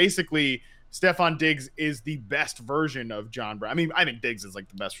like basically Stefon Diggs is the best version of John Brown. I mean, I think Diggs is like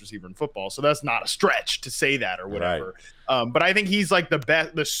the best receiver in football, so that's not a stretch to say that or whatever. Right. But I think he's like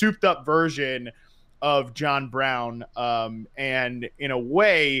the souped up version of John Brown. And in a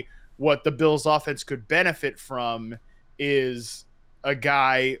way, what the Bills offense could benefit from is a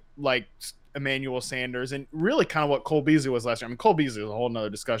guy like Emmanuel Sanders, and really kind of what Cole Beasley was last year. I mean, Cole Beasley is a whole nother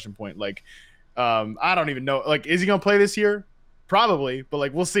discussion point. Like, I don't even know. Like, is he going to play this year? Probably, but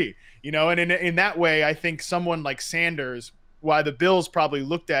like, we'll see, and in that way, I think someone like Sanders, why the Bills probably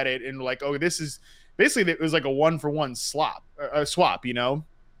looked at it and like, oh, this is basically, it was like a 1-for-1 swap,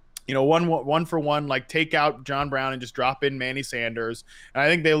 one for one, like take out John Brown and just drop in Manny Sanders. And I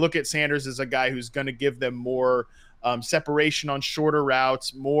think they look at Sanders as a guy who's going to give them more separation on shorter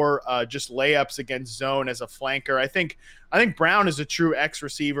routes, more just layups against zone as a flanker. I think Brown is a true X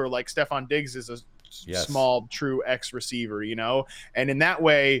receiver, like Stefon Diggs is a small true X receiver, and in that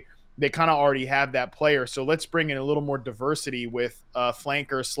way they kind of already have that player. So let's bring in a little more diversity with a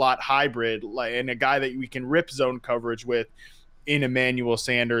flanker slot hybrid, and a guy that we can rip zone coverage with in Emmanuel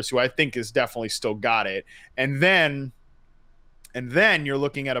Sanders, who I think is definitely still got it. And then you're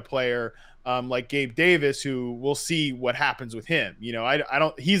looking at a player like Gabe Davis, who we'll see what happens with him.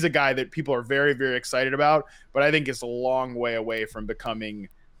 He's a guy that people are very, very excited about, but I think it's a long way away from becoming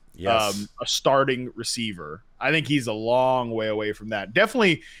a starting receiver. I think he's a long way away from that.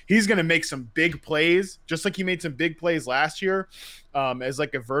 Definitely, he's going to make some big plays, just like he made some big plays last year as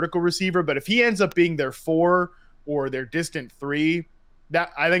like a vertical receiver. But if he ends up being their 4 or their distant 3,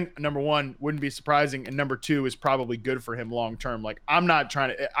 that I think number 1 wouldn't be surprising, and number 2 is probably good for him long term. Like, I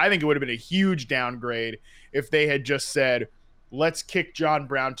think it would have been a huge downgrade if they had just said, let's kick John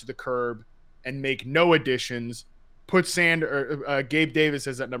Brown to the curb and make no additions. Put Gabe Davis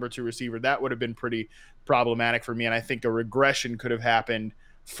as that number 2 receiver. That would have been pretty problematic for me, and I think a regression could have happened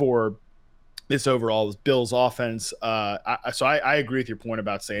for this overall Bills offense. So I agree with your point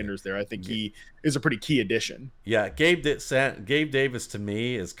about Sanders there. I think he is a pretty key addition. Yeah, Gabe Davis to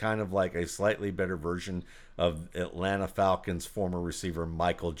me is kind of like a slightly better version of Atlanta Falcons former receiver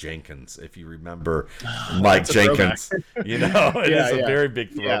Michael Jenkins, if you remember Mike Jenkins. It is a very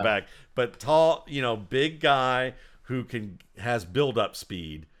big throwback. But tall, big guy who has build up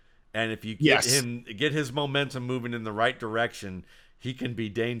speed, and if you get his momentum moving in the right direction, he can be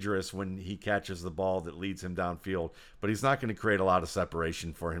dangerous when he catches the ball that leads him downfield. But he's not going to create a lot of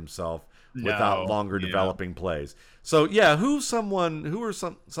separation for himself without longer developing plays. So who are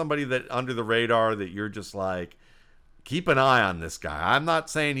somebody that under the radar that you're just like, keep an eye on this guy? I'm not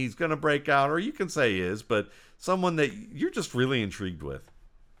saying he's going to break out, or you can say he is, but someone that you're just really intrigued with.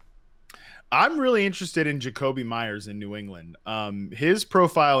 I'm really interested in Jacoby Myers in New England. His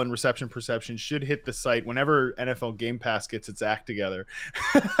profile and reception perception should hit the site whenever NFL Game Pass gets its act together.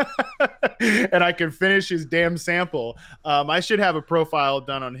 And I can finish his damn sample. I should have a profile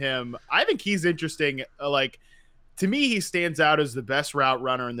done on him. I think he's interesting. To me, he stands out as the best route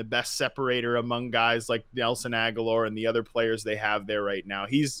runner and the best separator among guys like Nelson Aguilar and the other players they have there right now.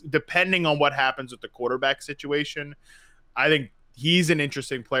 He's, depending on what happens with the quarterback situation, I think he's an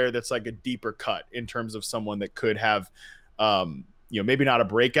interesting player that's like a deeper cut in terms of someone that could have, maybe not a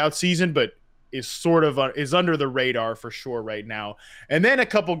breakout season, but is sort of is under the radar for sure right now. And then a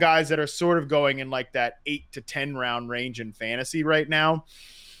couple guys that are sort of going in like that 8 to 10 round range in fantasy right now.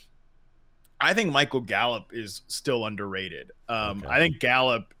 I think Michael Gallup is still underrated. Okay. I think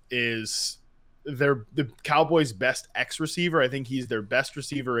Gallup is the Cowboys' best X receiver. I think he's their best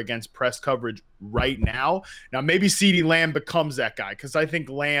receiver against press coverage right now. Now, maybe CeeDee Lamb becomes that guy because I think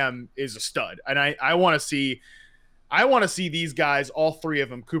Lamb is a stud. And I want to see these guys, all three of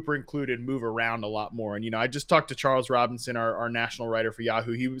them, Cooper included, move around a lot more. And, I just talked to Charles Robinson, our national writer for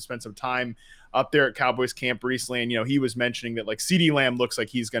Yahoo. He spent some time up there at Cowboys camp recently. And, he was mentioning that like CeeDee Lamb looks like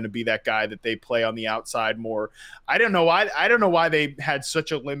he's going to be that guy that they play on the outside more. I don't know why they had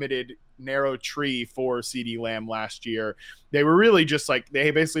such a limited narrow tree for CeeDee Lamb last year. They were really just like, they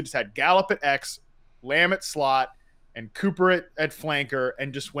basically just had Gallup at X, Lamb at slot, and Cooper at flanker,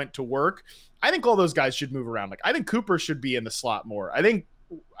 and just went to work. I think all those guys should move around. Like, I think Cooper should be in the slot more. I think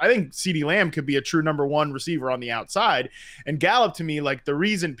CeeDee Lamb could be a true number one receiver on the outside. And Gallup, to me, like, the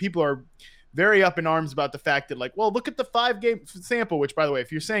reason people are very up in arms about the fact that, like, well, look at the 5-game sample, which, by the way,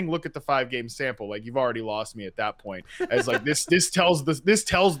 if you're saying look at the 5-game sample, like, you've already lost me at that point. As like this tells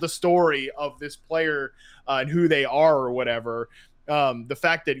the story of this player and who they are or whatever. The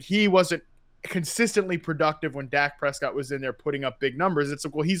fact that he wasn't consistently productive when Dak Prescott was in there putting up big numbers. It's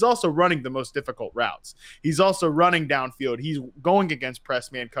like, well, he's also running the most difficult routes. He's also running downfield. He's going against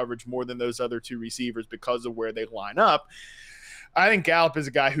press man coverage more than those other two receivers because of where they line up. I think Gallup is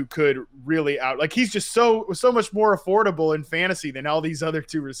a guy who could really he's just so much more affordable in fantasy than all these other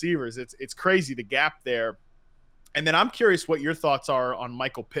two receivers. It's crazy, the gap there. And then I'm curious what your thoughts are on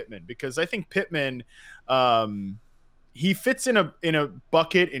Michael Pittman, because I think Pittman, he fits in a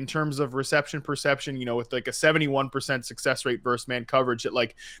bucket in terms of reception perception, with like a 71% success rate versus man coverage.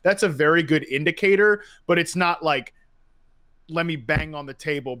 That's a very good indicator, but it's not like, let me bang on the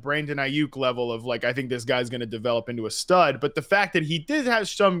table Brandon Ayuk level of like, I think this guy's going to develop into a stud. But the fact that he did have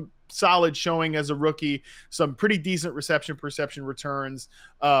some solid showing as a rookie, some pretty decent reception perception returns.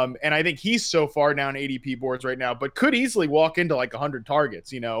 And I think he's so far down ADP boards right now, but could easily walk into like 100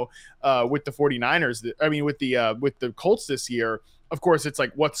 targets, with the 49ers. With the Colts this year. Of course, it's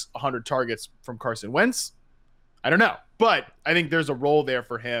like, what's 100 targets from Carson Wentz? I don't know, but I think there's a role there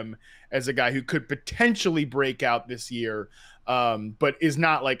for him as a guy who could potentially break out this year. But is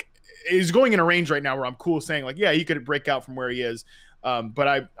going in a range right now where I'm cool saying like, yeah, he could break out from where he is.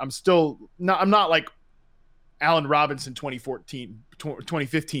 But I'm not like Allen Robinson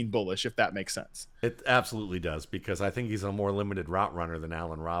 2015 bullish, if that makes sense. It absolutely does, because I think he's a more limited route runner than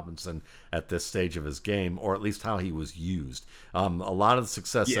Allen Robinson at this stage of his game, or at least how he was used. A lot of the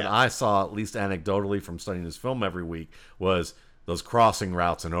success that I saw, at least anecdotally from studying his film every week, was those crossing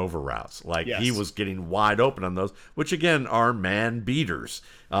routes and over routes. He was getting wide open on those, which again are man beaters.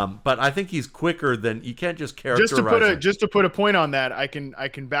 But I think he's quicker than, you can't just characterize. Just to put a point on that, I can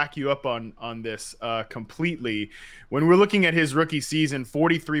back you up on this completely. When we're looking at his rookie season,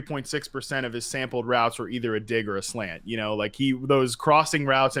 43.6% of his sampled routes were either a dig or a slant. Those crossing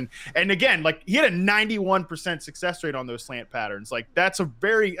routes and again, like, he had a 91% success rate on those slant patterns. Like, that's a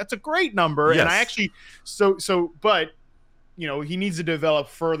great number. Yes. And I actually but he needs to develop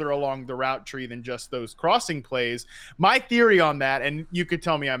further along the route tree than just those crossing plays. My theory on that, and you could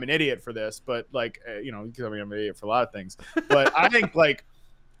tell me I'm an idiot for this, but you can tell me I'm an idiot for a lot of things, but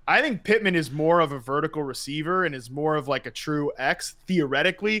I think Pittman is more of a vertical receiver and is more of like a true X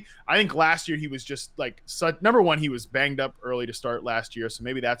theoretically. I think last year he was just number one, he was banged up early to start last year. So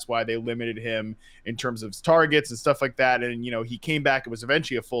maybe that's why they limited him in terms of his targets and stuff like that. And, he came back and was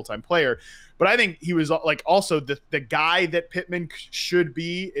eventually a full-time player. But I think he was also the guy that Pittman should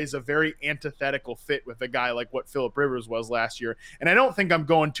be is a very antithetical fit with a guy like what Phillip Rivers was last year. And I don't think I'm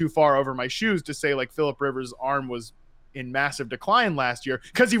going too far over my shoes to say like Phillip Rivers' arm was in massive decline last year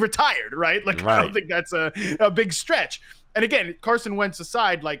because he retired, right? Right. I don't think that's a big stretch. And again, Carson Wentz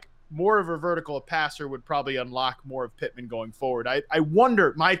aside, more of a vertical passer would probably unlock more of Pittman going forward. I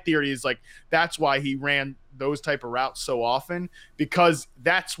wonder, my theory is that's why he ran those type of routes so often, because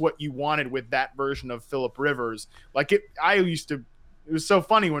that's what you wanted with that version of Phillip Rivers. It was so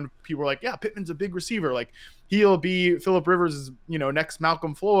funny when people were like, yeah, Pittman's a big receiver. He'll be Phillip Rivers' next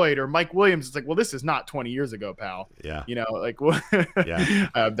Malcolm Floyd or Mike Williams. It's like, well, this is not 20 years ago, pal. Yeah. Yeah.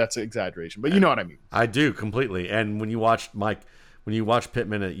 That's an exaggeration, but you know what I mean. I do completely. And when you watch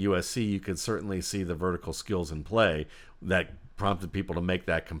Pittman at USC, you could certainly see the vertical skills in play that prompted people to make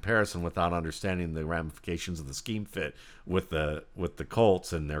that comparison without understanding the ramifications of the scheme fit with the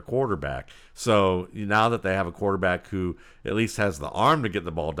Colts and their quarterback. So now that they have a quarterback who at least has the arm to get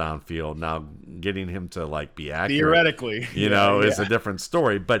the ball downfield, now getting him to like be accurate, theoretically, is a different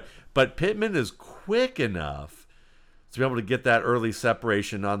story. But Pittman is quick enough to be able to get that early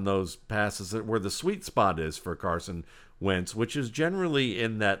separation on those passes where the sweet spot is for Carson Wentz, which is generally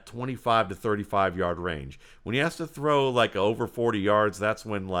in that 25 to 35 yard range. When he has to throw like over 40 yards, that's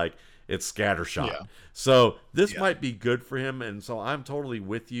when like it's scattershot. Yeah. So this might be good for him, and so I'm totally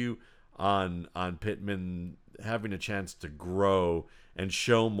with you on Pittman having a chance to grow and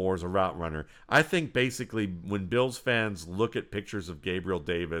show more as a route runner. I think basically when Bills fans look at pictures of Gabriel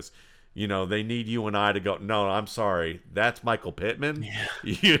Davis, they need you and I to go, no, I'm sorry, that's Michael Pittman.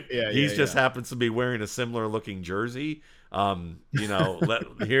 He's just happens to be wearing a similar looking jersey.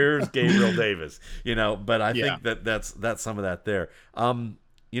 Here's Gabriel Davis. But I think that's some of that there.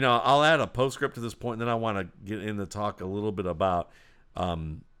 I'll add a postscript to this point, and then I want to get into talk a little bit about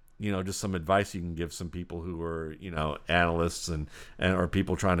just some advice you can give some people who are, analysts and or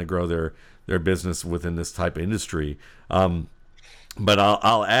people trying to grow their business within this type of industry. But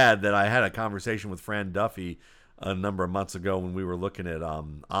I'll add that I had a conversation with Fran Duffy a number of months ago when we were looking at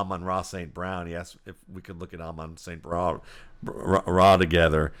Amon-Ra St. Brown. He asked if we could look at Amon-Ra St. Brown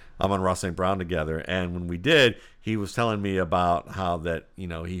together. And when we did, he was telling me about how that,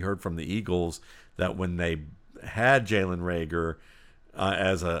 he heard from the Eagles that when they had Jalen Reagor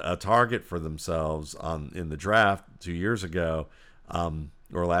as a target for themselves in the draft 2 years ago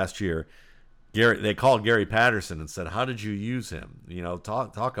or last year, they called Gary Patterson and said, "How did you use him?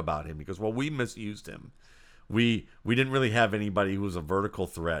 Talk about him." Because we misused him. We didn't really have anybody who was a vertical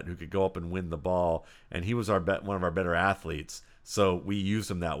threat who could go up and win the ball, and he was one of our better athletes. So we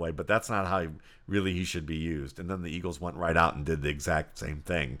used him that way, but that's not how he should be used. And then the Eagles went right out and did the exact same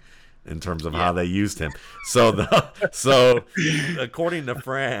thing in terms of how they used him. So according to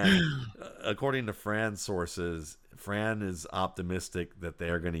Fran's sources, Fran is optimistic that they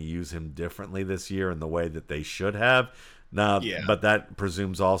are going to use him differently this year in the way that they should have. Now, but that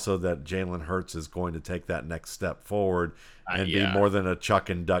presumes also that Jalen Hurts is going to take that next step forward and be more than a chuck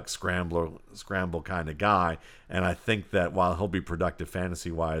and duck scramble kind of guy. And I think that while he'll be productive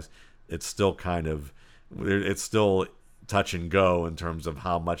fantasy-wise, it's still touch and go in terms of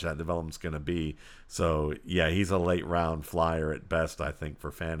how much that development's going to be. So, he's a late round flyer at best, I think,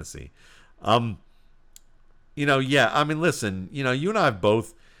 for fantasy. Listen, you and I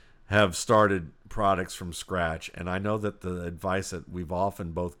both have started products from scratch, and I know that the advice that we've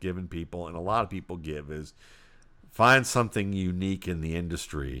often both given people, and a lot of people give, is find something unique in the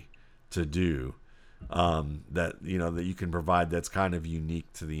industry to do that you can provide that's kind of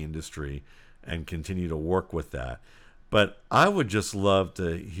unique to the industry and continue to work with that. But I would just love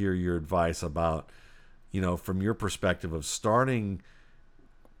to hear your advice about, from your perspective of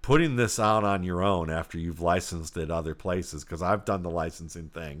putting this out on your own after you've licensed it other places, because I've done the licensing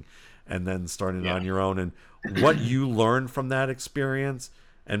thing, and then starting on your own, and what you learned from that experience,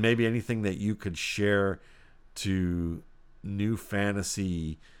 and maybe anything that you could share to new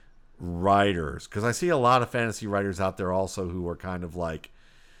fantasy writers, because I see a lot of fantasy writers out there also who are kind of like,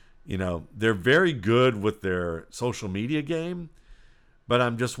 they're very good with their social media game, but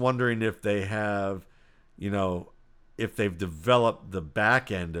I'm just wondering if they have, if they've developed the back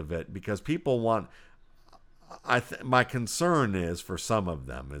end of it, because people want. My concern is for some of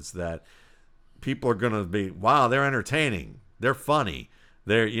them is that people are going to be, wow, they're entertaining, they're funny,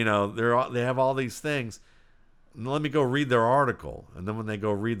 they have all these things. Let me go read their article, and then when they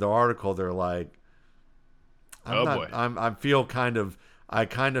go read the article, they're like, I feel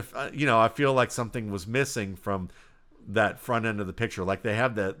like something was missing from that front end of the picture. Like they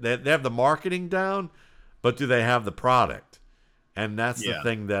have the marketing down, but do they have the product? And that's the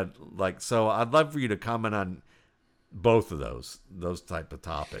thing that, so I'd love for you to comment on both of those type of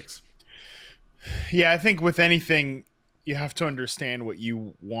topics. Yeah, I think with anything, you have to understand what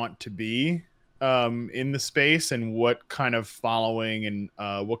you want to be in the space, and what kind of following and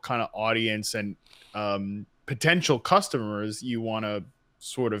what kind of audience and potential customers you want to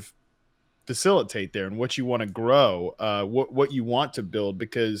sort of facilitate there, and what you want to grow, what you want to build.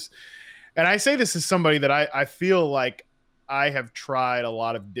 Because, and I say this as somebody that I feel like I have tried a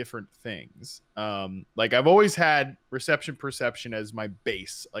lot of different things. I've always had reception perception as my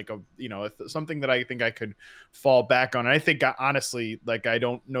base, something that I think I could fall back on. And I think honestly, I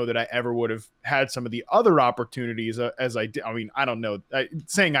don't know that I ever would have had some of the other opportunities as I did. I mean, I don't know.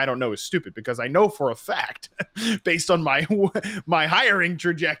 Saying I don't know is stupid, because I know for a fact based on my hiring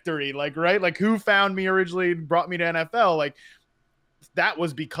trajectory, who found me originally and brought me to NFL, that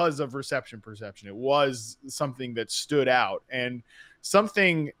was because of reception perception. It was something that stood out, and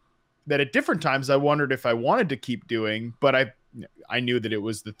something that at different times I wondered if I wanted to keep doing, but I knew that it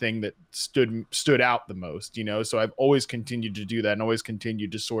was the thing that stood out the most, so I've always continued to do that and always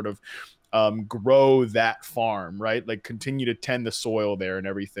continued to sort of grow that farm, right? Like continue to tend the soil there and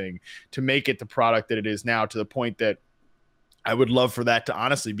everything to make it the product that it is now, to the point that I would love for that to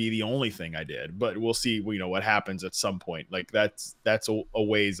honestly be the only thing I did, but we'll see, what happens at some point. Like that's a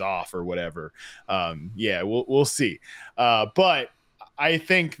ways off or whatever. Yeah, we'll see. But I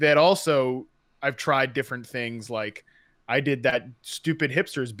think that also I've tried different things. Like I did that stupid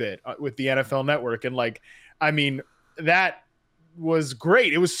hipsters bit with the NFL Network. And that was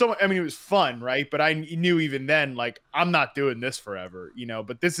great. It was it was fun, right? But I knew even then, like, I'm not doing this forever,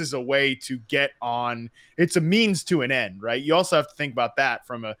 but this is a way to get on. It's a means to an end, right? You also have to think about that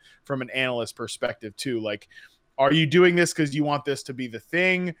from an analyst perspective too. Like, are you doing this because you want this to be the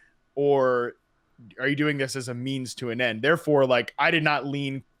thing, or are you doing this as a means to an end? Therefore, like, I did not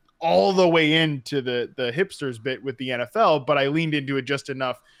lean all the way into the hipsters bit with the NFL, but I leaned into it just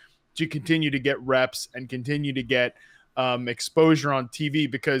enough to continue to get reps and continue to get exposure on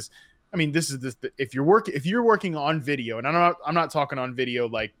TV, because this is if you're working on video, and I'm not talking on video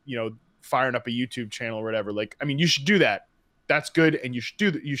like, firing up a YouTube channel or whatever. Like, you should do that. That's good. And you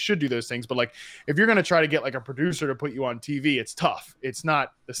should do those things. But like, if you're going to try to get like a producer to put you on TV, it's tough. It's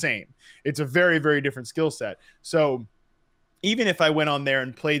not the same. It's a very, very different skill set. So even if I went on there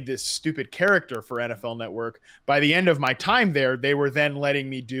and played this stupid character for NFL Network, by the end of my time there, they were then letting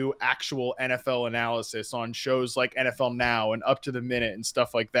me do actual NFL analysis on shows like NFL Now and Up to the Minute and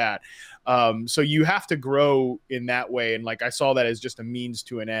stuff like that. So you have to grow in that way. And like, I saw that as just a means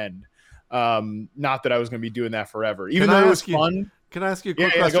to an end. Not that I was going to be doing that forever, even though it was fun. Can I ask you a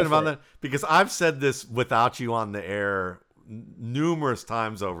quick question about that? Because I've said this without you on the air numerous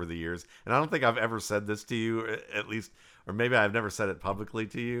times over the years, and I don't think I've ever said this to you, at least, or maybe I've never said it publicly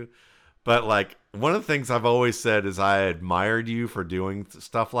to you. But like, one of the things I've always said is I admired you for doing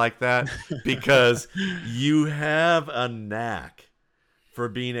stuff like that, because you have a knack for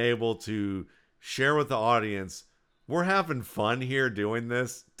being able to share with the audience, we're having fun here doing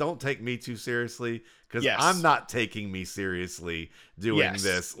this. Don't take me too seriously, because I'm not taking me seriously doing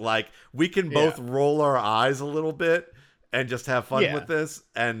this. Like, we can both roll our eyes a little bit and just have fun with this,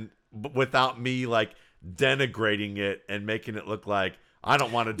 and without me like denigrating it and making it look like I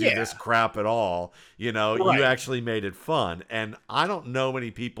don't want to do this crap at all. You actually made it fun. And I don't know many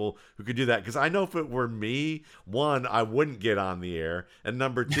people who could do that, because I know if it were me, one, I wouldn't get on the air. And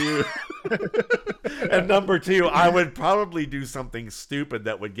number two, I would probably do something stupid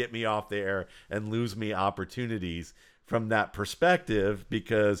that would get me off the air and lose me opportunities from that perspective,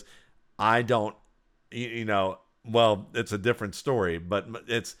 because I don't, well, it's a different story, but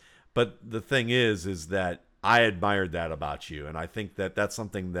the thing is that I admired that about you. And I think that that's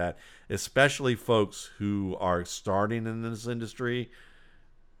something that especially folks who are starting in this industry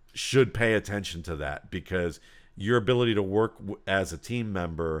should pay attention to, that, because your ability to work as a team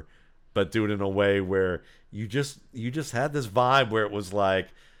member, but do it in a way where you just had this vibe where it was like,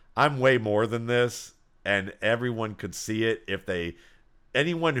 I'm way more than this, and everyone could see it.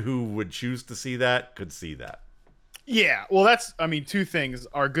 Anyone who would choose to see that could see that. Yeah, well, that's, two things.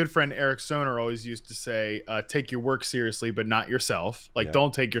 Our good friend Eric Soner always used to say, take your work seriously, but not yourself. Like,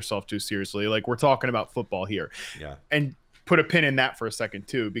 don't take yourself too seriously. Like, we're talking about football here. Yeah. And put a pin in that for a second,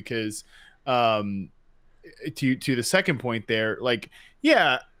 too, because to the second point there, like,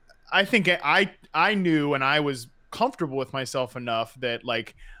 I think I knew, and I was comfortable with myself enough that,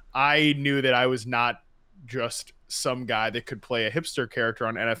 like, I knew that I was not just some guy that could play a hipster character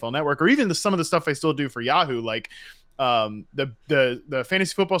on NFL Network, or even some of the stuff I still do for Yahoo, like the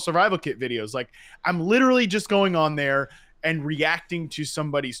fantasy football survival kit videos. Like, I'm literally just going on there and reacting to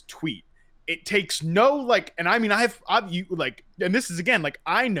somebody's tweet. It takes no, like, and I've like, and this is again, like,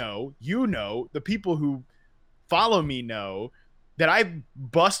 I know, the people who follow me know that I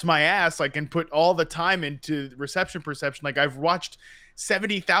bust my ass, like, and put all the time into reception perception. Like, I've watched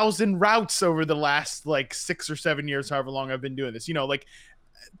 70,000 routes over the last like 6 or 7 years, however long I've been doing this, like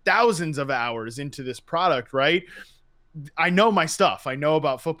thousands of hours into this product, right? I know my stuff. I know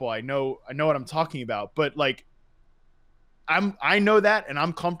about football. I know what I'm talking about, but like, I know that, and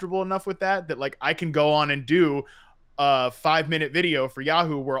I'm comfortable enough with that like I can go on and do a 5-minute video for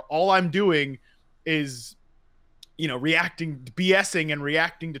Yahoo where all I'm doing is, BSing and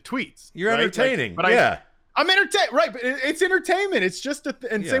reacting to tweets. You're right? Entertaining. Like, but I'm entertained, right? But it's entertainment. It's just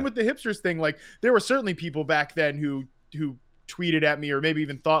same with the hipsters thing. Like, there were certainly people back then who tweeted at me or maybe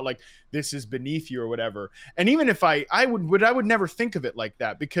even thought like this is beneath you or whatever. And even if I would never think of it like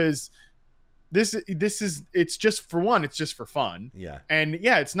that, because this is, it's just, for one, it's just for fun. Yeah. And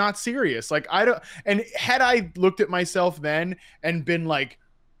yeah, it's not serious. Like I don't, and had I looked at myself then and been like,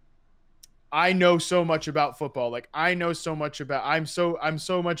 I know so much about football. Like I know so much about, I'm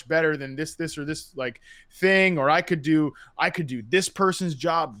so much better than this or this like thing, or I could do this person's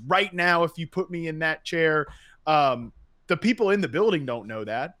job right now if you put me in that chair. The people in the building don't know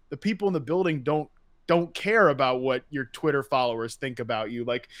that. The people in the building don't care about what your Twitter followers think about you.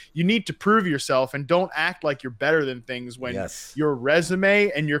 Like you need to prove yourself, and don't act like you're better than things when your resume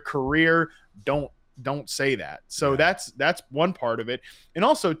and your career don't say that. So that's one part of it. And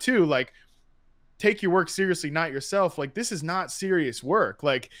also too, like, take your work seriously, not yourself. Like this is not serious work.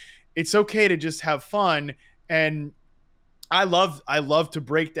 Like it's okay to just have fun. And I love to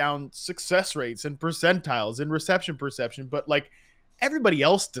break down success rates and percentiles and reception perception, but like everybody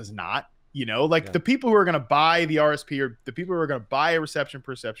else does not. You know, like the people who are going to buy the RSP, or the people who are going to buy a reception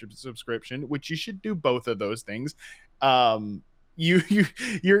perception subscription, which you should do both of those things.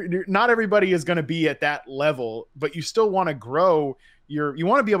 You're not everybody is going to be at that level, but you still want to grow you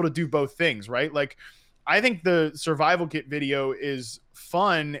want to be able to do both things, right? Like I think the survival kit video is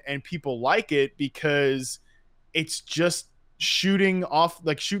fun and people like it because it's just shooting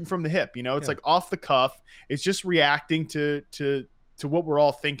from the hip, you know, it's like off the cuff. It's just reacting to what we're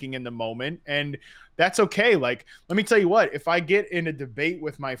all thinking in the moment. And that's okay. Like, let me tell you what, if I get in a debate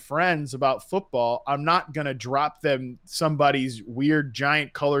with my friends about football, I'm not going to drop them somebody's weird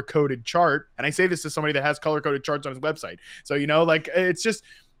giant color coded chart. And I say this to somebody that has color coded charts on his website. So, you know, like it's just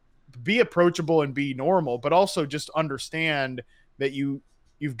be approachable and be normal, but also just understand that you've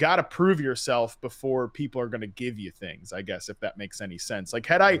got to prove yourself before people are going to give you things, I guess, if that makes any sense. Like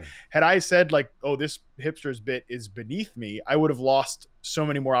had I said like, oh, this hipster's bit is beneath me, I would have lost so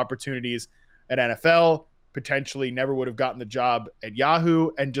many more opportunities at NFL, potentially never would have gotten the job at Yahoo,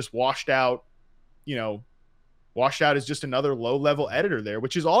 and just washed out as just another low-level editor there,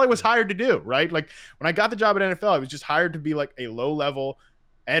 which is all I was hired to do, right? Like when I got the job at NFL, I was just hired to be like a low-level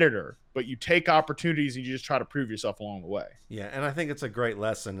editor, but you take opportunities and you just try to prove yourself along the way. Yeah, and I think it's a great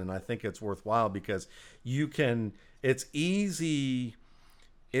lesson, and I think it's worthwhile because it's easy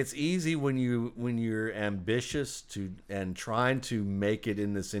when you're ambitious and trying to make it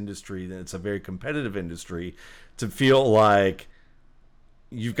in this industry, that it's a very competitive industry, to feel like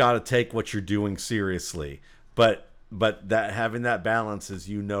you've got to take what you're doing seriously. But that having that balance, as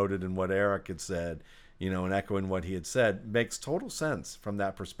you noted and what Eric had said, you know, and echoing what he had said, makes total sense from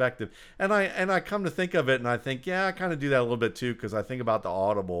that perspective. And I come to think of it, and I think, yeah, I kind of do that a little bit too, because I think about the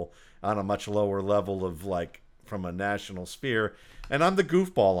Audible on a much lower level of like from a national sphere. And I'm the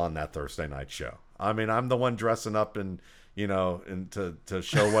goofball on that Thursday night show. I mean, I'm the one dressing up and to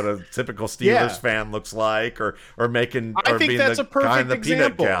show what a typical Steelers fan looks like, or being the guy in the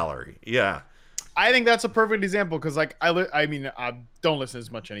peanut gallery. Yeah. I think that's a perfect example because, like, I don't listen as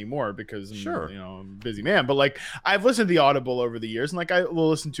much anymore because I'm a busy man. But like, I've listened to the Audible over the years, and like I will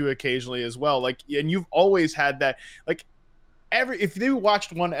listen to it occasionally as well. Like, and you've always had that. Like, if you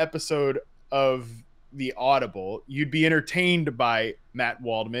watched one episode of the Audible, you'd be entertained by Matt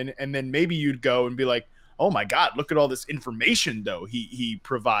Waldman, and then maybe you'd go and be like, oh my God, look at all this information though he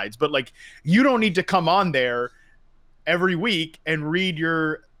provides. But like, you don't need to come on there every week and read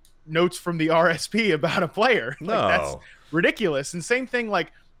your notes from the RSP about a player. No. Like, that's ridiculous. And same thing,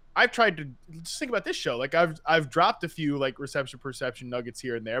 like I've tried to just think about this show. Like I've dropped a few like reception perception nuggets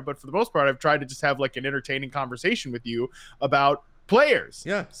here and there, but for the most part, I've tried to just have like an entertaining conversation with you about players.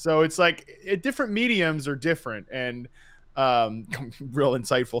 Yeah. So it's like different mediums are different, and real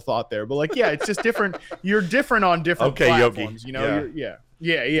insightful thought there, but like, yeah, it's just different. You're different on different platforms, Yogi. You know?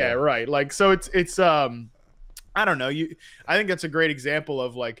 Yeah. Right. Like, so it's I don't know. I think that's a great example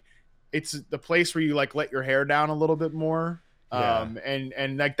of like, it's the place where you like let your hair down a little bit more.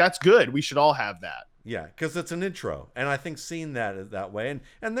 And like, that's good. We should all have that. Yeah, because it's an intro, and I think seeing that way,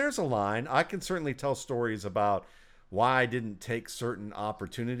 and there's a line. I can certainly tell stories about why I didn't take certain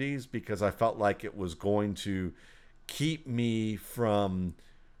opportunities because I felt like it was going to keep me from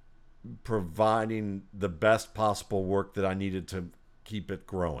providing the best possible work that I needed to keep it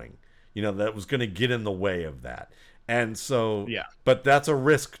growing. You know, that was going to get in the way of that. And so, but that's a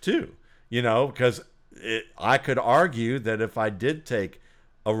risk too, you know, because I could argue that if I did take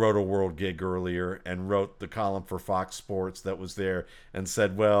a Roto World gig earlier and wrote the column for Fox Sports that was there and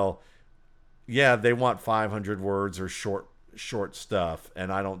said, well, yeah, they want 500 words or short stuff,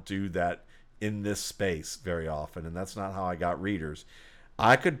 and I don't do that in this space very often, and that's not how I got readers.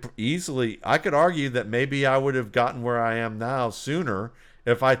 I could argue that maybe I would have gotten where I am now sooner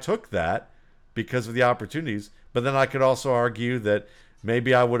if I took that because of the opportunities. But then I could also argue that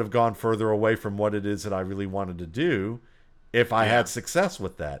maybe I would have gone further away from what it is that I really wanted to do if I Yeah. had success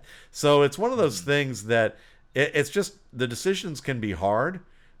with that. So it's one of those things that it's just the decisions can be hard,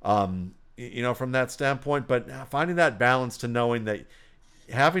 from that standpoint. But finding that balance to knowing that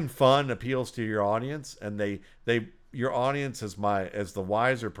having fun appeals to your audience, and they your audience, as the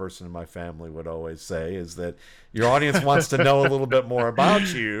wiser person in my family would always say, is that your audience wants to know a little bit more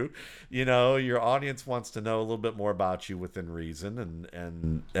about you. Your audience wants to know a little bit more about you within reason,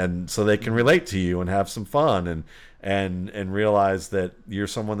 and so they can relate to you and have some fun, and realize that you're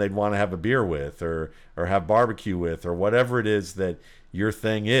someone they'd want to have a beer with, or have barbecue with, or whatever it is that your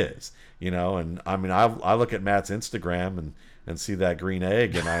thing is. And I mean, I look at Matt's Instagram and see that green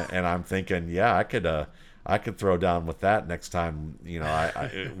egg, and I'm thinking, yeah, I could throw down with that next time.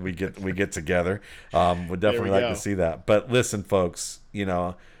 We get together. Would There we definitely like go. to see that. But listen, folks,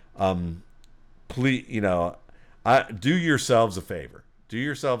 please, do yourselves a favor. Do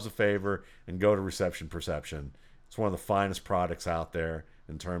yourselves a favor and go to Reception Perception. It's one of the finest products out there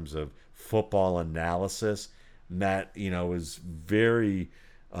in terms of football analysis. Matt, is very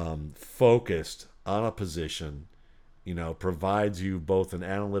focused on a position, provides you both an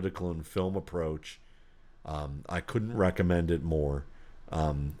analytical and film approach. I couldn't recommend it more.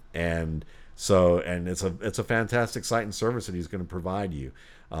 And it's a fantastic site and service that he's going to provide you.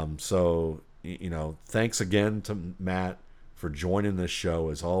 Thanks again to Matt for joining this show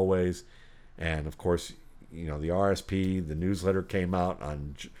as always. And of course, the RSP, the newsletter came out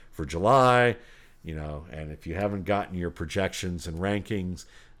for July. And if you haven't gotten your projections and rankings,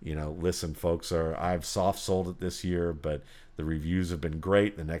 listen, folks, I've soft sold it this year, but the reviews have been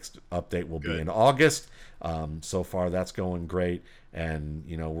great. The next update will be in August. So far, that's going great, and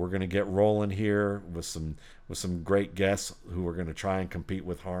we're going to get rolling here with some great guests who are going to try and compete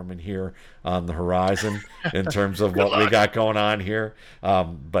with Harmon here on the horizon in terms of what we got going on here.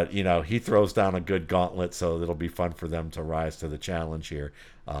 But he throws down a good gauntlet, so it'll be fun for them to rise to the challenge here.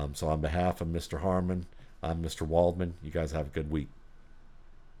 So on behalf of Mr. Harmon, I'm Mr. Waldman. You guys have a good week.